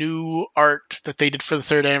the new art that they did for the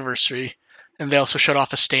 3rd anniversary, and they also showed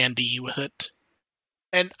off a standee with it.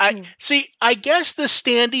 And I guess the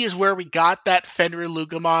standee is where we got that Fenrir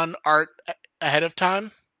Lugamon art ahead of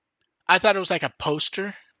time. I thought it was like a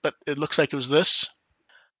poster, but it looks like it was this.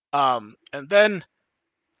 And then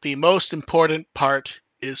the most important part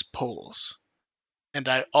is polls. And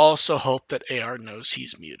I also hope that AR knows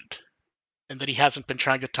he's muted and that he hasn't been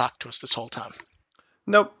trying to talk to us this whole time.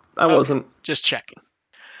 Nope, I wasn't. Just checking.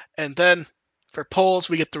 And then for polls,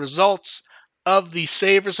 we get the results of the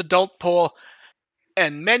Savers adult poll.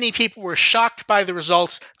 And many people were shocked by the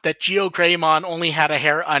results that GeoGreymon only had a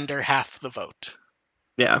hair under half the vote.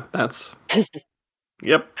 Yeah, that's...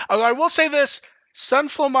 Yep. Although I will say this,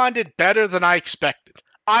 Sunflowmon did better than I expected.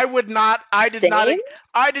 I did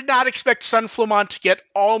not expect Sunflowmon to get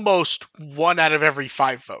almost 1 out of every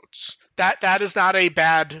 5 votes. That is not a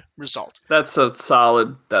bad result. That's a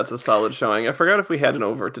solid showing. I forgot if we had an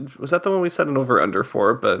over. Was that the one we set an over under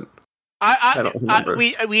for? But I don't remember.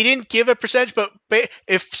 We didn't give a percentage, but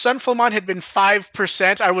if Sunflowmon had been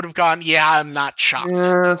 5%, I would have gone, yeah, I'm not shocked.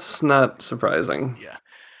 Yeah, that's not surprising. Yeah.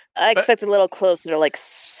 I expect a little closer to like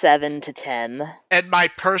 7 to 10. And my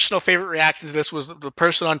personal favorite reaction to this was the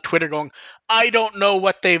person on Twitter going, I don't know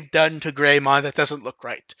what they've done to Greymon. That doesn't look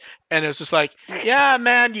right. And it was just like, yeah,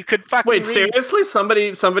 man, you could fucking Wait, seriously?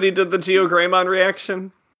 Somebody did the GeoGreymon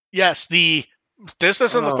reaction? Yes, this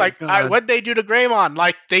doesn't look like... what'd they do to Greymon?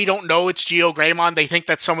 Like, they don't know it's GeoGreymon. They think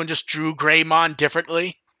that someone just drew Greymon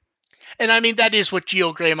differently. And I mean, that is what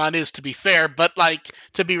GeoGreymon is, to be fair. But, like,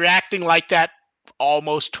 to be reacting like that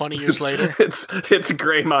almost 20 years later. It's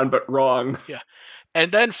Greymon, but wrong. Yeah.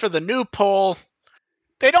 And then for the new poll,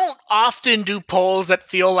 they don't often do polls that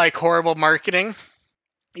feel like horrible marketing,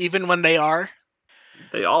 even when they are.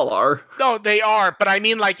 They all are. No, they are. But I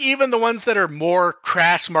mean, like, even the ones that are more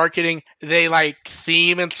crass marketing, they, like,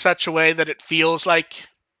 theme in such a way that it feels like,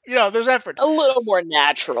 there's effort. A little more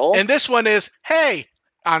natural. And this one is, hey,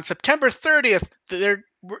 on September 30th, the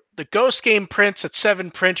Ghost Game prints at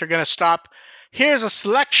 7 Print are going to stop. Here's a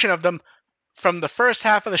selection of them from the first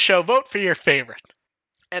half of the show. Vote for your favorite.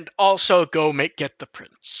 And also go get the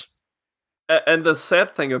prints. And the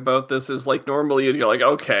sad thing about this is, like, normally you're like,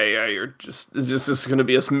 okay, yeah, it's just going to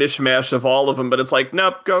be a mishmash of all of them. But it's like,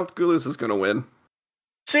 nope, Gulus is going to win.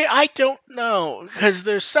 See, I don't know. Because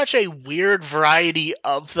there's such a weird variety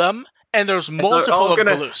of them. And there's multiple of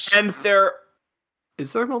Gulus. And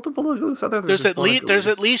is there multiple of Gulus? There's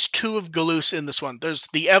at least 2 of Gulus in this one. There's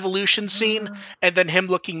the evolution scene, and then him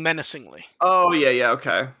looking menacingly. Oh, yeah,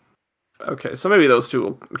 okay. Okay, so maybe those 2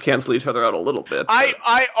 will cancel each other out a little bit.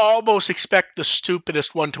 I almost expect the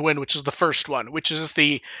stupidest one to win, which is the first one, which is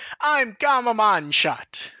the I'm Gamamon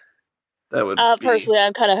shot. That would personally,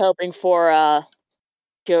 I'm kind of hoping for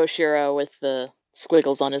Kyoshiro with the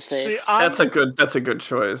squiggles on his face. See, that's a good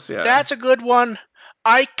choice, yeah. That's a good one.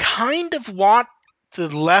 I kind of want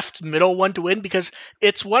the left middle one to win because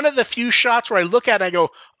it's one of the few shots where I look at it and I go,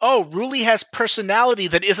 oh, Ruli has personality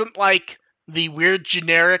that isn't like the weird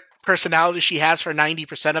generic personality she has for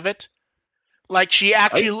 90% of it. Like she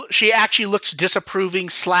actually looks disapproving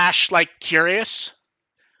 / like curious,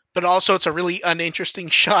 but also it's a really uninteresting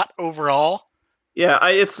shot overall. Yeah,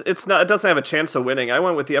 it doesn't have a chance of winning. I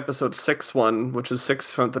went with the episode 6 one, which is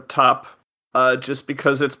 6 from the top, just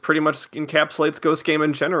because it's pretty much encapsulates Ghost Game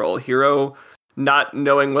in general. Hero not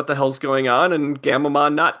knowing what the hell's going on, and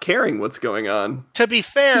Gamamon not caring what's going on. To be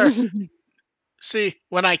fair, see,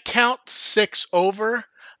 when I count 6 over,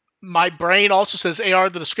 my brain also says, AR,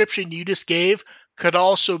 the description you just gave could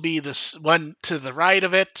also be this one to the right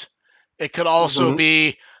of it. It could also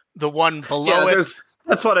be the one below it.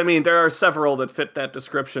 That's what I mean. There are several that fit that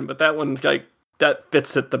description, but that one, that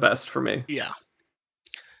fits it the best for me. Yeah.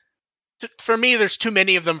 For me, there's too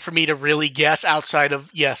many of them for me to really guess outside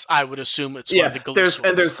of, yes, I would assume it's one of the Gulus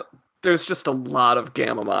ones. There's just a lot of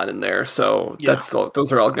Gamamon in there, so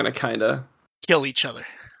those are all going to kind of kill each other.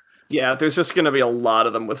 Yeah, there's just going to be a lot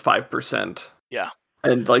of them with 5%. Yeah.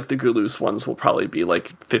 And like the Gulus ones will probably be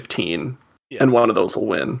like 15, and one of those will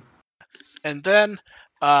win. And then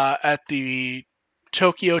at the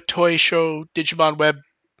Tokyo Toy Show, Digimon Web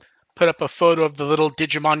put up a photo of the little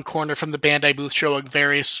Digimon corner from the Bandai booth showing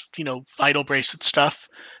various, Vital Bracelet stuff,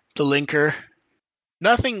 the linker.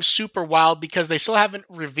 Nothing super wild because they still haven't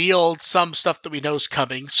revealed some stuff that we know is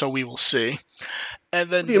coming, so we will see. And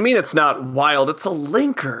then, what do you mean it's not wild? It's a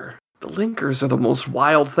linker. The linkers are the most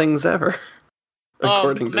wild things ever,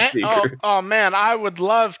 according to Seeker. Oh man, I would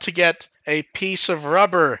love to get a piece of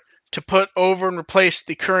rubber to put over and replace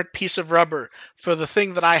the current piece of rubber for the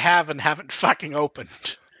thing that I have and haven't fucking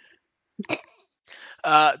opened.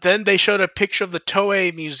 Then they showed a picture of the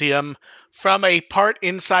Toei Museum from a part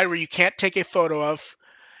inside where you can't take a photo of.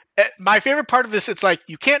 My favorite part of this, it's like,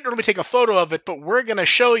 you can't really take a photo of it, but we're going to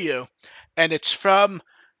show you. And it's from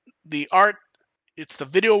the art. It's the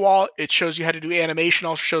video wall. It shows you how to do animation.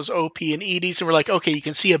 Also shows OP and EDs. And we're like, okay, you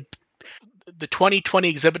can see the 2020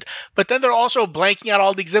 exhibit. But then they're also blanking out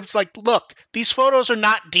all the exhibits. Like, look, these photos are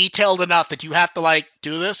not detailed enough that you have to, like,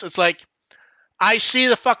 do this. It's like, I see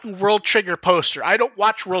the fucking World Trigger poster. I don't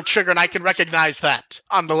watch World Trigger, and I can recognize that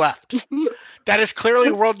on the left. That is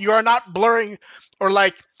clearly World. You are not blurring, or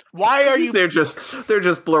like, why are you? They're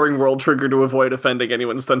just blurring World Trigger to avoid offending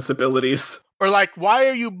anyone's sensibilities. Or like, why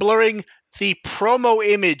are you blurring the promo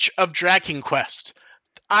image of Dragon Quest?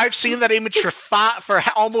 I've seen that image for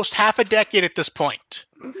almost half a decade at this point.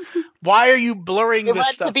 Why are you blurring this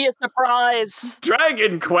stuff? To be a surprise.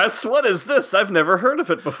 Dragon Quest? What is this? I've never heard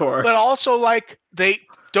of it before. But also, like, they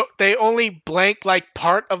only blank like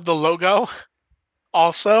part of the logo.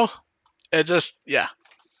 Also, it just, yeah.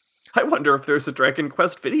 I wonder if there's a Dragon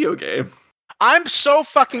Quest video game. I'm so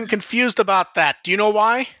fucking confused about that. Do you know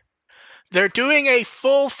why? They're doing a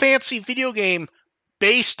full fancy video game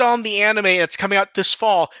based on the anime that's coming out this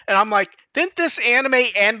fall. And I'm like, didn't this anime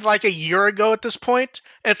end like a year ago at this point?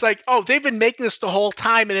 And it's like, oh, they've been making this the whole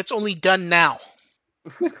time and it's only done now.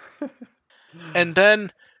 And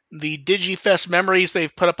then the DigiFest Memories,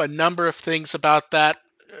 they've put up a number of things about that,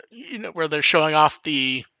 where they're showing off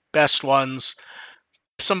the best ones.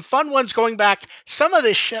 Some fun ones going back. Some of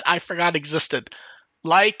this shit I forgot existed.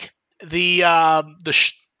 Like the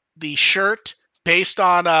shirt based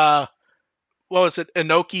on what was it,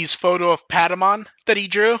 Inoki's photo of Patamon that he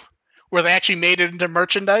drew, where they actually made it into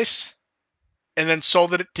merchandise and then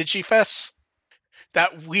sold it at DigiFest.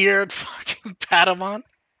 That weird fucking Patamon.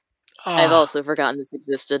 I've also forgotten this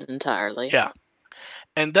existed entirely. Yeah.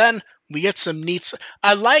 And then we get some neat...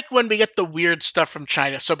 I like when we get the weird stuff from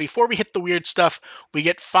China. So before we hit the weird stuff, we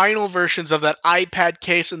get final versions of that iPad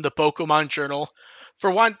case and the Pokemon journal. For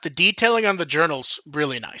one, the detailing on the journal's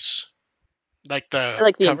really nice. I like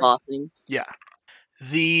the embossing. Yeah.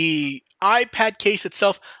 The iPad case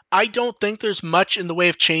itself, I don't think there's much in the way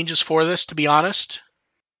of changes for this, to be honest.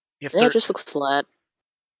 It just looks flat.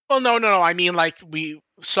 Well, no. I mean, like, we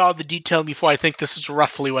saw the detail before. I think this is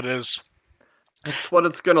roughly what it is. That's what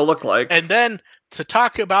it's going to look like. And then, to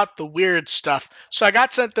talk about the weird stuff. So I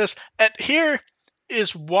got sent this, and here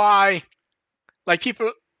is why, like,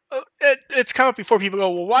 people... It's come up before. People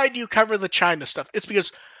go, well, why do you cover the China stuff? It's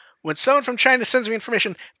because when someone from China sends me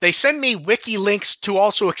information, they send me wiki links to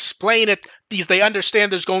also explain it because they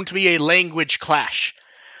understand there's going to be a language clash.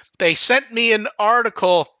 They sent me an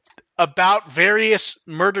article about various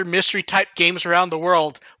murder mystery type games around the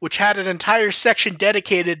world, which had an entire section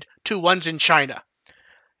dedicated to ones in China.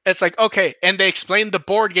 It's like, okay, and they explained the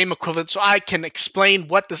board game equivalent, so I can explain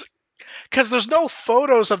what this... Because there's no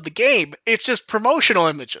photos of the game. It's just promotional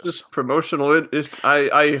images. Just promotional.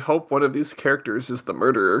 I hope one of these characters is the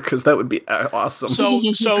murderer, because that would be awesome. So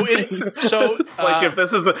it's like if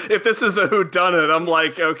this is a whodunit, I'm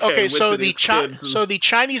like, okay. So the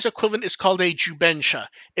Chinese equivalent is called a jubensha.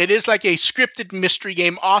 It is like a scripted mystery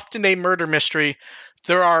game, often a murder mystery.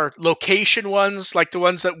 There are location ones, like the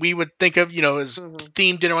ones that we would think of, as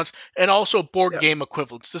themed dinner ones, and also board game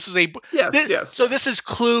equivalents. This is this is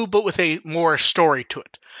Clue, but with a more story to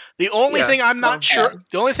it. The only thing I'm not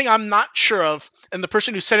sure of, and the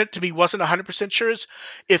person who sent it to me wasn't 100% sure, is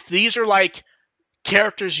if these are like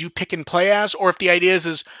characters you pick and play as, or if the idea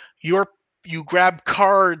is you grab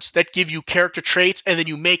cards that give you character traits, and then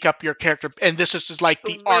you make up your character, and this is like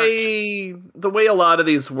art. The way a lot of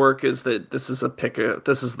these work is that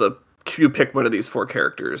you pick one of these four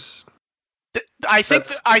characters. I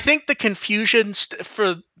think the confusion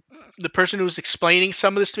for the person who's explaining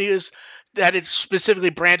some of this to me is that it's specifically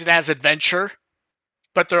branded as adventure,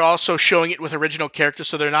 but they're also showing it with original characters,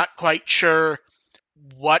 so they're not quite sure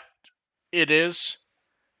what it is.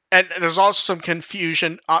 And there's also some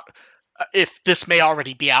confusion if this may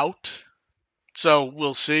already be out, so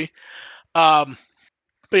we'll see. But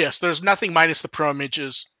yes, there's nothing minus the pro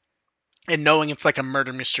images and knowing it's like a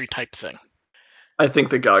murder mystery type thing. I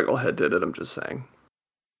think the Gogglehead did it, I'm just saying.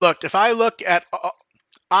 Look, if I look at...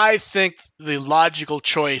 I think the logical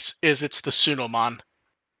choice is it's the Tsunomon.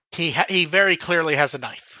 He very clearly has a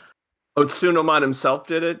knife. Oh, Tsunomon himself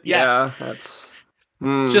did it? Yes. Yeah, that's...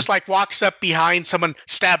 Just like walks up behind someone,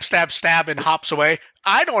 stab, and hops away.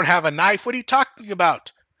 I don't have a knife. What are you talking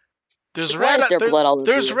about? There's red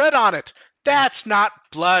on it. That's not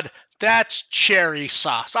blood. That's cherry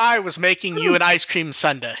sauce. I was making you an ice cream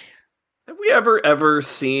sundae. Have we ever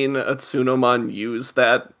seen a Tsunomon use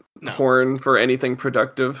that horn for anything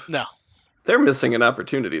productive? No. They're missing an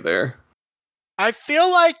opportunity there. I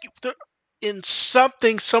feel like in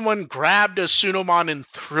something, someone grabbed a Tsunomon and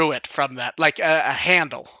threw it from that, like a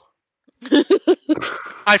handle.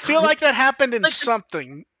 I feel like that happened in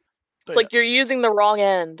something. It's like you're using the wrong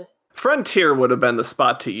end. Frontier would have been the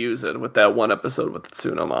spot to use it with that one episode with the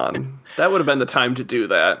Tsunomon. That would have been the time to do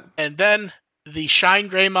that. And then the Shine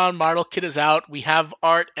Greymon model kit is out. We have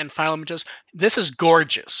art and final images. This is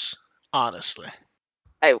gorgeous, honestly.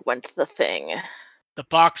 I went to the thing. The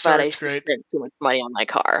box art's great. great. I spent too much money on my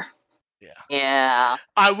car. Yeah.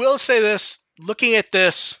 I will say this. Looking at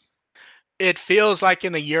this, it feels like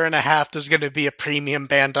in a year and a half there's going to be a premium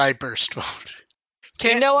Bandai burst mode.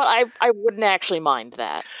 You know what? I wouldn't actually mind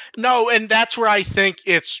that. No, and that's where I think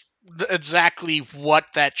it's exactly what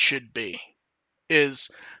that should be. Is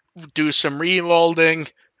do some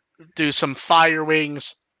remolding, do some fire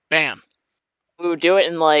wings, bam. Ooh, do it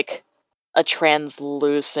in like a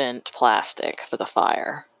translucent plastic for the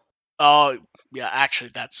fire. Oh, yeah, actually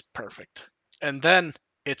that's perfect. And then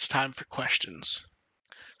it's time for questions.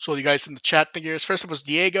 So you guys in the chat think yours. First up was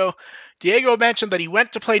Diego. Diego mentioned that he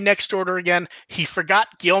went to play Next Order again. He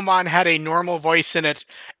forgot Gilmon had a normal voice in it,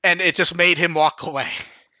 and it just made him walk away.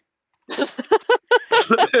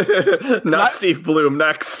 Not Steve Bloom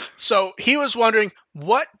next. So he was wondering,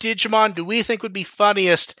 what Digimon do we think would be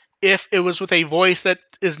funniest if it was with a voice that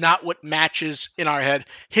is not what matches in our head?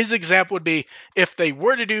 His example would be if they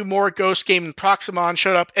were to do more Ghost Game and Proximon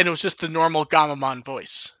showed up and it was just the normal Gamamon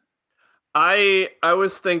voice. I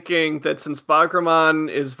was thinking that since Bagramon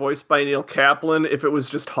is voiced by Neil Kaplan, if it was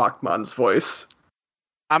just Hawkmon's voice.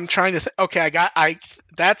 I'm trying to okay,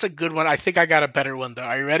 that's a good one. I think I got a better one though.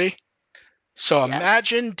 Are you ready? So yes.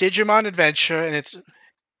 Imagine Digimon Adventure and it's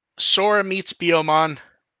Sora meets Biomon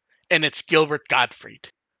and it's Gilbert Gottfried.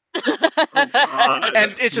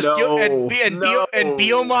 And it's just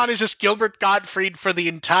Biomon is just Gilbert Gottfried for the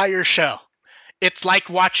entire show. It's like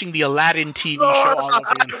watching the Aladdin TV show all over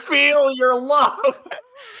again. I feel your love.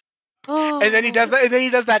 And then he does that. And then he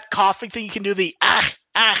does that coughing thing. You can do the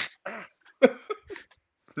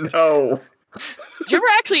No. Did you ever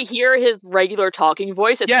actually hear his regular talking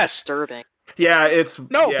voice? It's disturbing. Yeah,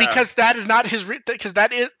 because that is not his. Because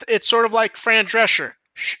it's sort of like Fran Drescher.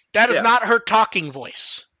 That is not her talking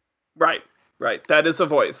voice. Right. That is a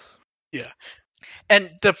voice. Yeah, and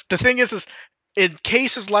the thing is in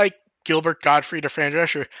cases like Gilbert Gottfried or Fran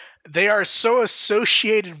Drescher, they are so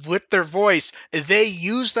associated with their voice, they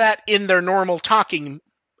use that in their normal talking,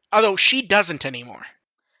 although she doesn't anymore.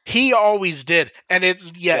 He always did. And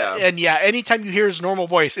anytime you hear his normal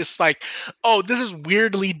voice, it's like, oh, this is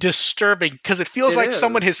weirdly disturbing, because it feels like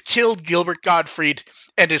someone has killed Gilbert Gottfried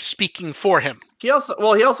and is speaking for him. He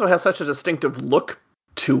also has such a distinctive look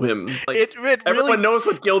to him. Like, everyone knows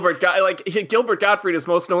what Gilbert Gottfried is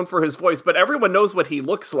most known for his voice, but everyone knows what he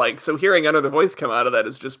looks like, so hearing another voice come out of that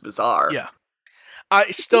is just bizarre. Yeah. I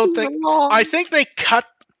think they cut...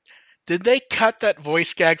 Did they cut that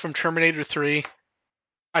voice gag from Terminator 3?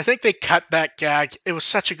 I think they cut that gag. It was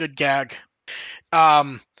such a good gag.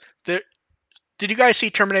 Did you guys see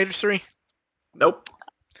Terminator 3? Nope.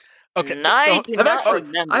 Okay.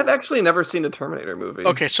 I've actually never seen a Terminator movie.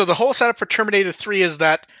 Okay, so the whole setup for Terminator 3 is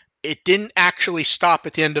that it didn't actually stop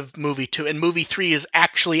at the end of movie 2, and movie 3 is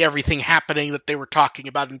actually everything happening that they were talking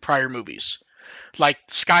about in prior movies. Like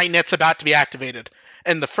Skynet's about to be activated,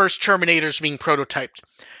 and the first Terminator's being prototyped.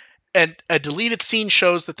 And a deleted scene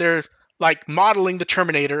shows that they're like modeling the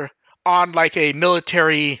Terminator on like a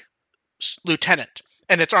military lieutenant,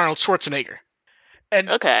 and it's Arnold Schwarzenegger. And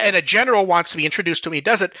a general wants to be introduced to him. He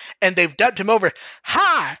does it, and they've dubbed him over.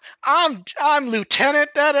 Hi, I'm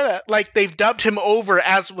Lieutenant. Da, da, da. Like they've dubbed him over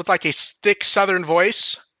as with like a thick Southern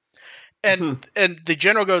voice, and the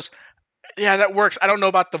general goes, "Yeah, that works. I don't know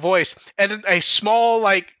about the voice." And then a small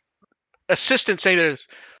like assistant saying, "There's,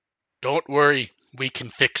 don't worry, we can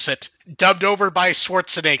fix it." Dubbed over by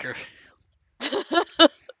Schwarzenegger.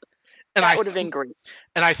 And that would have been great.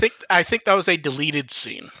 And I think that was a deleted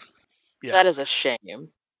scene. Yeah. That is a shame.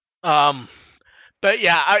 But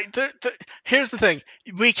yeah, here's the thing: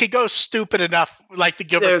 we could go stupid enough, like the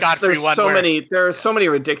Gilbert Gottfried one. There are so many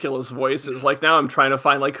ridiculous voices. Like now, I'm trying to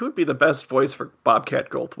find like who would be the best voice for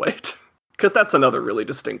Bobcat Goldthwait, because that's another really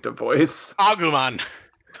distinctive voice. Agumon.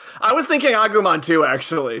 I was thinking Agumon too,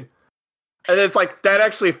 actually. And it's like that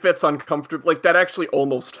actually fits uncomfortably. Like that actually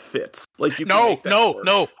almost fits. Like you. No.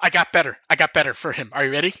 I got better for him. Are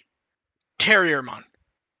you ready? Terriermon.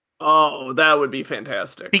 Oh, that would be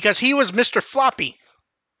fantastic. Because he was Mr. Floppy.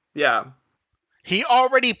 Yeah. He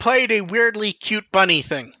already played a weirdly cute bunny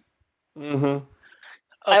thing. Mm-hmm. Okay.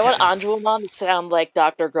 I want Anjumon to sound like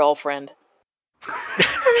Dr. Girlfriend.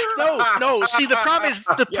 No. See, the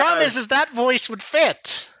problem is that voice would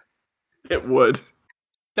fit. It would.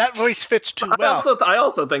 That voice fits too well. I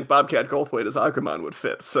also think Bobcat Goldthwait as Agumon would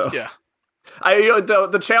fit. So yeah.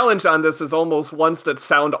 The challenge on this is almost ones that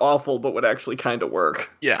sound awful but would actually kind of work.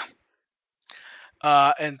 Yeah.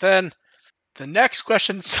 And then the next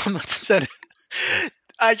question someone said,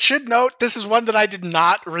 I should note this is one that I did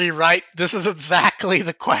not rewrite. This is exactly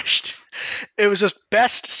the question. It was just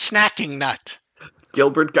best snacking nut.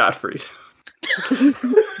 Gilbert Gottfried.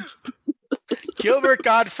 Gilbert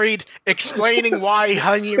Gottfried explaining why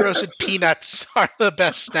honey roasted peanuts are the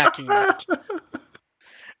best snacking nut.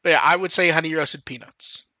 But yeah, I would say honey roasted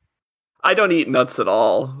peanuts. I don't eat nuts at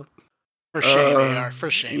all. For shame, AR. For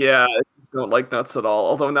shame. Yeah, I don't like nuts at all.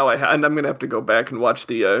 Although now and I'm going to have to go back and watch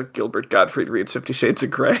the Gilbert Gottfried Reads 50 Shades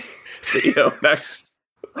of Grey video next.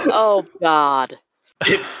 Oh, God.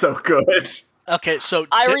 It's so good. Okay, so...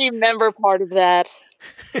 I remember part of that.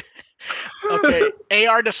 Okay,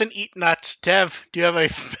 AR doesn't eat nuts. Dev, do you have a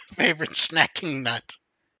favorite snacking nut?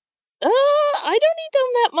 I don't eat them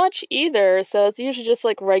that much either, so it's usually just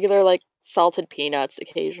like regular, like, salted peanuts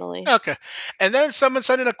occasionally. Okay. And then someone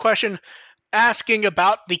sent in a question asking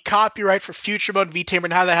about the copyright for Future Mode V-Tamer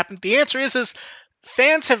and how that happened. The answer is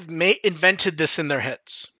fans have invented this in their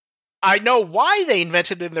heads. I know why they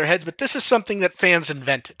invented it in their heads, but this is something that fans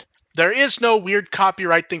invented. There is no weird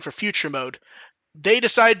copyright thing for Future Mode. They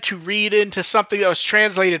decided to read into something that was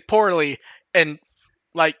translated poorly and,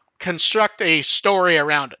 like, construct a story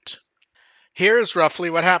around it. Here's roughly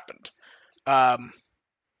what happened.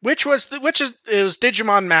 It was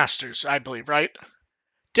Digimon Masters, I believe, right?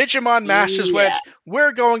 Digimon Masters went,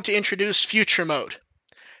 we're going to introduce Future Mode.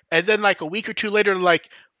 And then like a week or two later, like,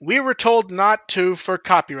 we were told not to for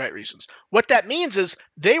copyright reasons. What that means is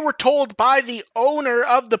they were told by the owner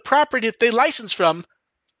of the property that they licensed from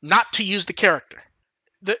not to use the character.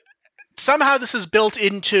 Somehow this is built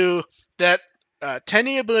into that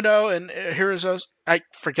Tenya Buno and Hirozo's, I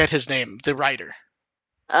forget his name, the writer.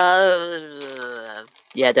 Yeah,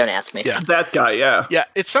 don't ask me. Yeah. That guy, yeah. Yeah,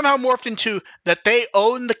 it's somehow morphed into that they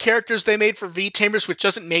own the characters they made for V-Tamers, which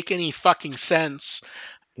doesn't make any fucking sense.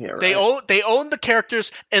 Yeah, right. They own the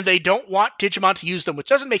characters, and they don't want Digimon to use them, which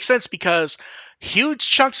doesn't make sense because huge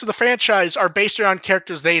chunks of the franchise are based around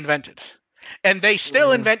characters they invented. And they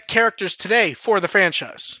still invent characters today for the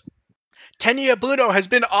franchise. Tenya Buno has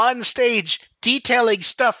been on stage detailing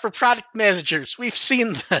stuff for product managers. We've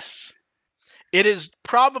seen this. It is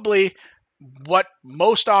probably what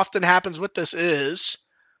most often happens with this is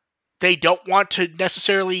they don't want to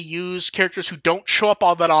necessarily use characters who don't show up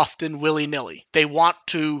all that often willy-nilly. They want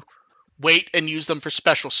to wait and use them for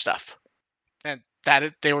special stuff. And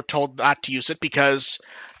they were told not to use it because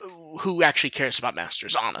who actually cares about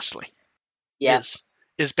Masters, honestly? Yes.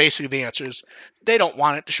 Is basically the answer is they don't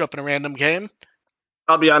want it to show up in a random game.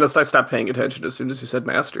 I'll be honest, I stopped paying attention as soon as you said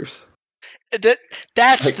Masters.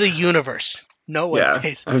 That's like, the universe. No way. Yeah,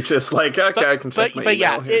 I'm just like, okay, I can check my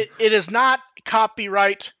email here. It is not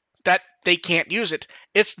copyright that they can't use it.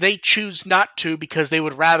 It's they choose not to because they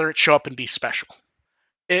would rather it show up and be special.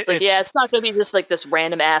 It's not going to be just like this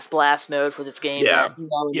random ass blast mode for this game that no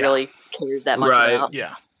one really cares that much about.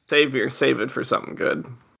 Yeah. Save it for something good.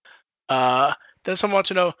 Then someone wants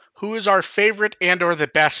to know, who is our favorite and or the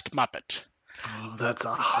best Muppet? Oh, that's a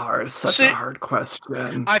hard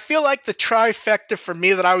question. I feel like the trifecta for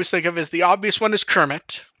me that I always think of is the obvious one is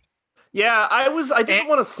Kermit. Yeah, I didn't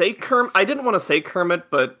want to say Kermit,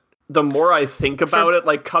 but the more I think about it,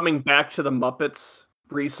 like coming back to the Muppets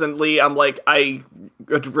recently, I'm like, I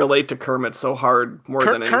relate to Kermit so hard more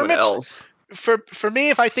than anyone else. For me,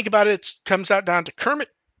 if I think about it, it comes out down to Kermit,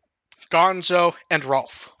 Gonzo, and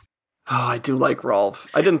Rolf. Oh, I do like Rolf.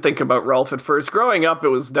 I didn't think about Rolf at first. Growing up, it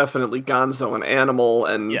was definitely Gonzo and Animal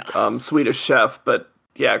and Swedish Chef. But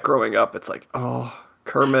yeah, growing up, it's like,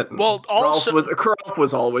 Kermit. Rolf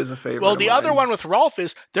was always a favorite. Well, the other one with Rolf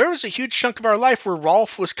is there was a huge chunk of our life where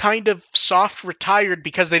Rolf was kind of soft retired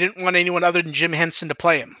because they didn't want anyone other than Jim Henson to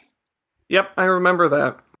play him. Yep, I remember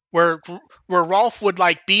that. Where Rolf would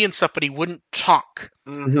like be and stuff, but he wouldn't talk.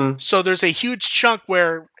 Mm-hmm. So there's a huge chunk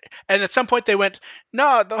where, and at some point they went,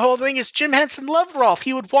 no, the whole thing is Jim Henson loved Rolf.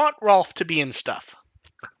 He would want Rolf to be in stuff.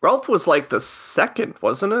 Rolf was like the second,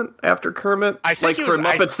 wasn't it, after Kermit? I think he was. For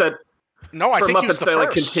Muppets that. No, I think Muppets he was the that first.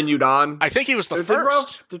 Like continued on. I think he was the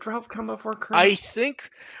first. Did Rolf come before Kermit? I think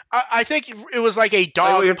it was like a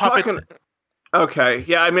dog puppet. Okay,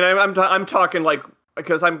 yeah. I mean, I'm talking like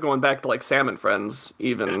because I'm going back to like Sam and Friends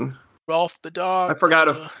even. Rolf the dog. I forgot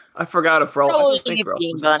if Rolf. I Probably don't think Rolf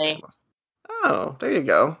Bean was Bunny. in Sam. Oh, there you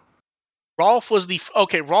go. Rolf was the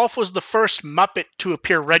first Muppet to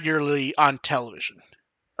appear regularly on television.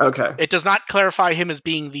 Okay. It does not clarify him as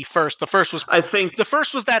being the first. The first was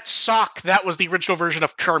that sock. That was the original version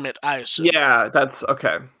of Kermit, I assume. Yeah, that's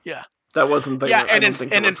okay. Yeah. That wasn't the. Yeah, and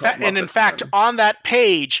in fact, on that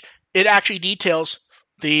page, it actually details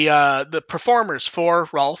the performers for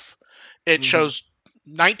Rolf. It shows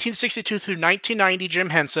 1962 through 1990 Jim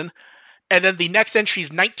Henson, and then the next entry is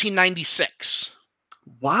 1996.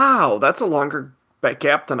 Wow, that's a longer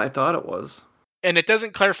gap than I thought it was. And it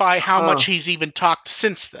doesn't clarify how much he's even talked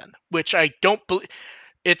since then, which I don't believe.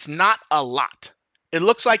 It's not a lot. It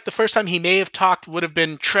looks like the first time he may have talked would have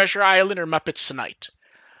been Treasure Island or Muppets Tonight.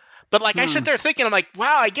 But I sit there thinking, I'm like,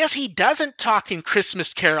 wow, I guess he doesn't talk in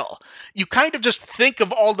Christmas Carol. You kind of just think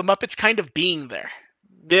of all the Muppets kind of being there.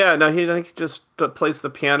 Yeah, no, he just plays the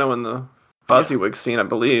piano in the Fozziewig scene, I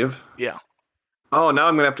believe. Yeah. Oh, now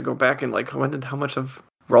I'm gonna have to go back and how much of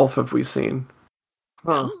Rolf have we seen?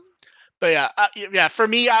 Huh. But yeah, for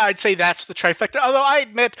me, I'd say that's the trifecta. Although I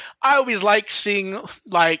admit, I always like seeing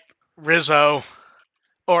Rizzo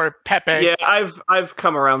or Pepe. Yeah, I've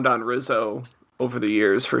come around on Rizzo over the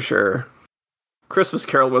years for sure. Christmas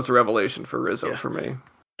Carol was a revelation for Rizzo for me.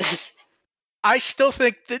 I still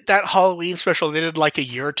think that Halloween special they did a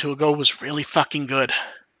year or two ago was really fucking good.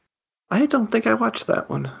 I don't think I watched that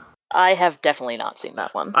one. I have definitely not seen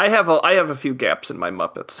that one. I have a few gaps in my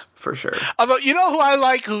Muppets for sure. Although you know who I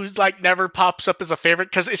like, who never pops up as a favorite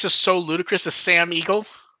because it's just so ludicrous, is Sam Eagle.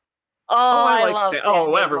 Oh, I like love Sam. Sam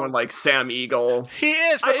Eagle. Everyone likes Sam Eagle. He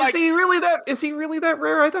is, but is he really that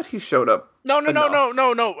rare? I thought he showed up. No.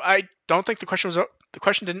 I don't think the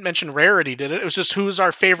question didn't mention rarity, did it? It was just who's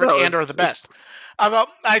our favorite or the best. Although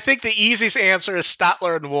I think the easiest answer is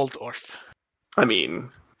Statler and Waldorf. I mean,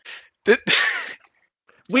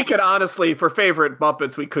 we could honestly, for favorite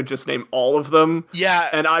Muppets, we could just name all of them. Yeah.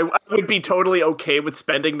 And I would be totally okay with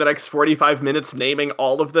spending the next 45 minutes naming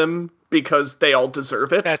all of them because they all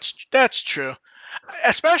deserve it. That's true.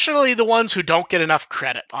 Especially the ones who don't get enough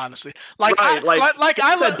credit, honestly. I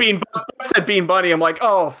said Bean Bunny. I'm like,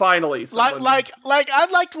 oh, finally. Someone... I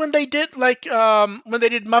liked when they did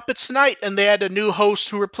Muppets Tonight, and they had a new host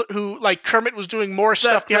who Kermit was doing more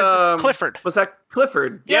stuff. Clifford. Was that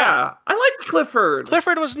Clifford? Yeah. I liked Clifford.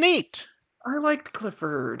 Clifford was neat. I liked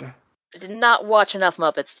Clifford. I did not watch enough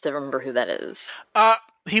Muppets to remember who that is.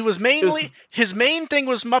 He was his main thing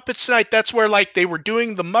was Muppets Tonight. That's where they were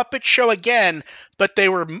doing the Muppet Show again, but they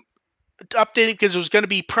were updating because it was going to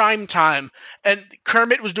be prime time, and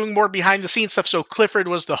Kermit was doing more behind the scenes stuff. So Clifford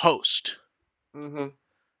was the host. Mm-hmm.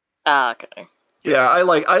 Okay. Yeah, I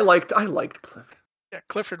liked Clifford. Yeah,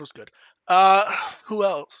 Clifford was good. Who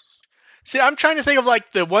else? See, I'm trying to think of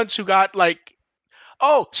the ones who got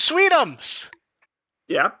Sweetums.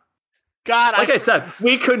 Yeah. God, I said,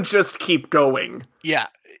 we could just keep going. Yeah.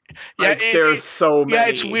 There's so many. Yeah,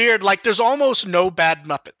 it's weird. There's almost no bad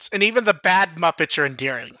Muppets, and even the bad Muppets are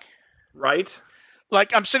endearing. Right?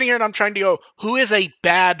 I'm sitting here and I'm trying to go, who is a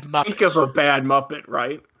bad Muppet? Think of a bad Muppet,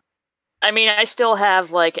 right? I mean, I still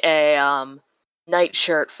have a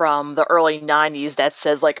nightshirt from the early 90s that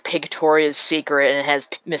says Pigtoria's Secret and it has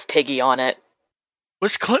Miss Piggy on it.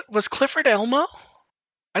 Was Clifford Elmo?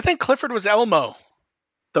 I think Clifford was Elmo.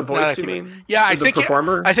 The voice, you mean? Yeah, I think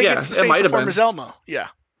performer. I think it's the same performer as Elmo. Yeah.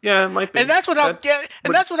 Yeah, it might be. And that's without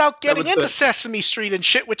getting into Sesame Street and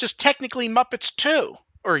shit, which is technically Muppets too,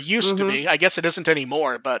 or used to be. I guess it isn't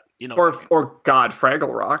anymore, but Or God,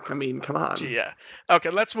 Fraggle Rock. I mean, come on. Yeah.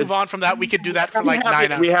 Okay, let's move on from that. We could do that for 9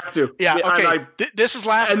 hours. We have to. Yeah. Okay. This is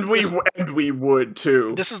last. And we would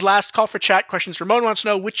too. This is last call for chat questions. Ramon wants to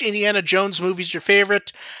know which Indiana Jones movie is your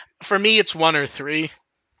favorite. For me, it's 1 or 3.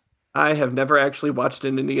 I have never actually watched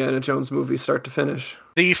an Indiana Jones movie start to finish.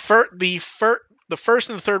 The first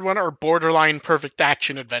and the third one are borderline perfect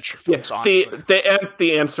action adventure films. Yeah,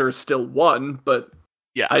 the answer is still 1, but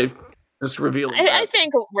yeah, I just revealed. I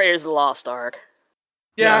think Raiders of the Lost Ark.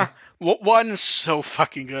 Yeah, 1's so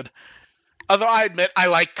fucking good. Although I admit I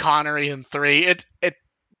like Connery in 3. It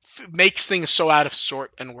makes things so out of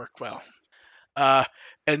sort and work well. And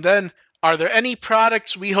then, are there any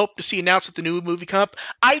products we hope to see announced at the new movie come up?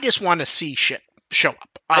 I just want to see shit show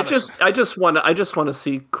up. Honestly. I just want to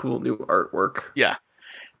see cool new artwork. Yeah.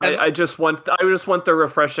 I just want the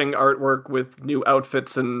refreshing artwork with new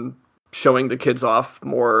outfits and showing the kids off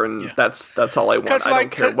more, and that's all I want. I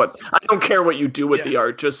don't care what you do with the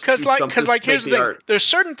art. Just because here's the thing: art. There's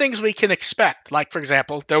certain things we can expect. Like for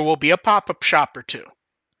example, there will be a pop-up shop or two.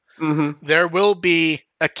 Mm-hmm. There will be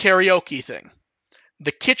a karaoke thing.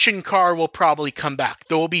 The kitchen car will probably come back.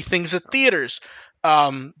 There will be things at theaters.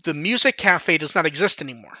 The music cafe does not exist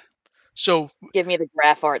anymore. So Give me the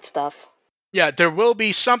graph art stuff. yeah, there will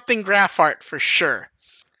be something graph art for sure.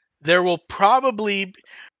 There will probably...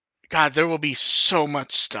 God, there will be so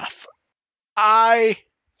much stuff. I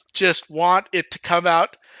just want it to come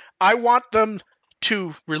out. I want them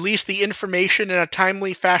to release the information in a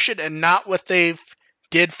timely fashion and not what they've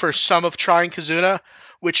did for some of Try and Kazuna,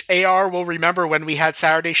 which AR will remember when we had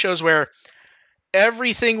Saturday shows where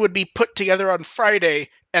everything would be put together on Friday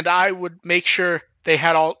and I would make sure they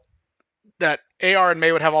had all that. AR and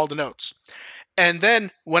May would have all the notes. And then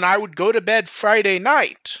when I would go to bed Friday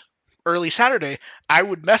night, early Saturday, I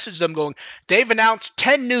would message them going, they've announced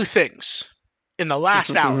 10 new things in the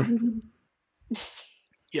last hour.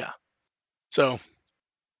 Yeah. So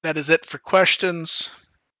that is it for questions.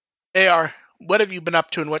 AR, what have you been up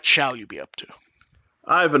to and what shall you be up to?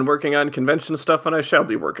 I've been working on convention stuff, and I shall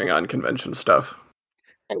be working on convention stuff.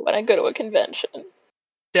 I want to go to a convention.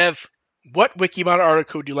 Dev, what Wikimon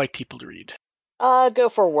article would you like people to read? Go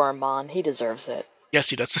for Wormmon. He deserves it. Yes,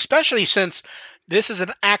 he does, especially since this is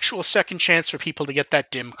an actual second chance for people to get that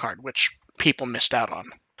dim card, which people missed out on.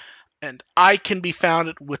 And I can be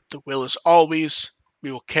found with the will as always.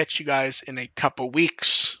 We will catch you guys in a couple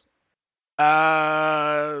weeks.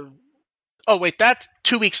 Oh wait, that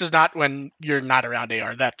 2 weeks is not when you're not around,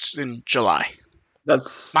 AR. That's in July.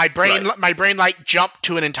 That's my brain. right. My brain like jumped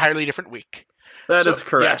to an entirely different week. That is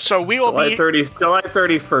correct. Yeah, so we will July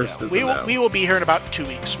 31st is we will be here in about 2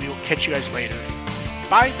 weeks. We will catch you guys later.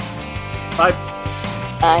 Bye. Bye.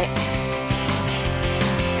 Bye.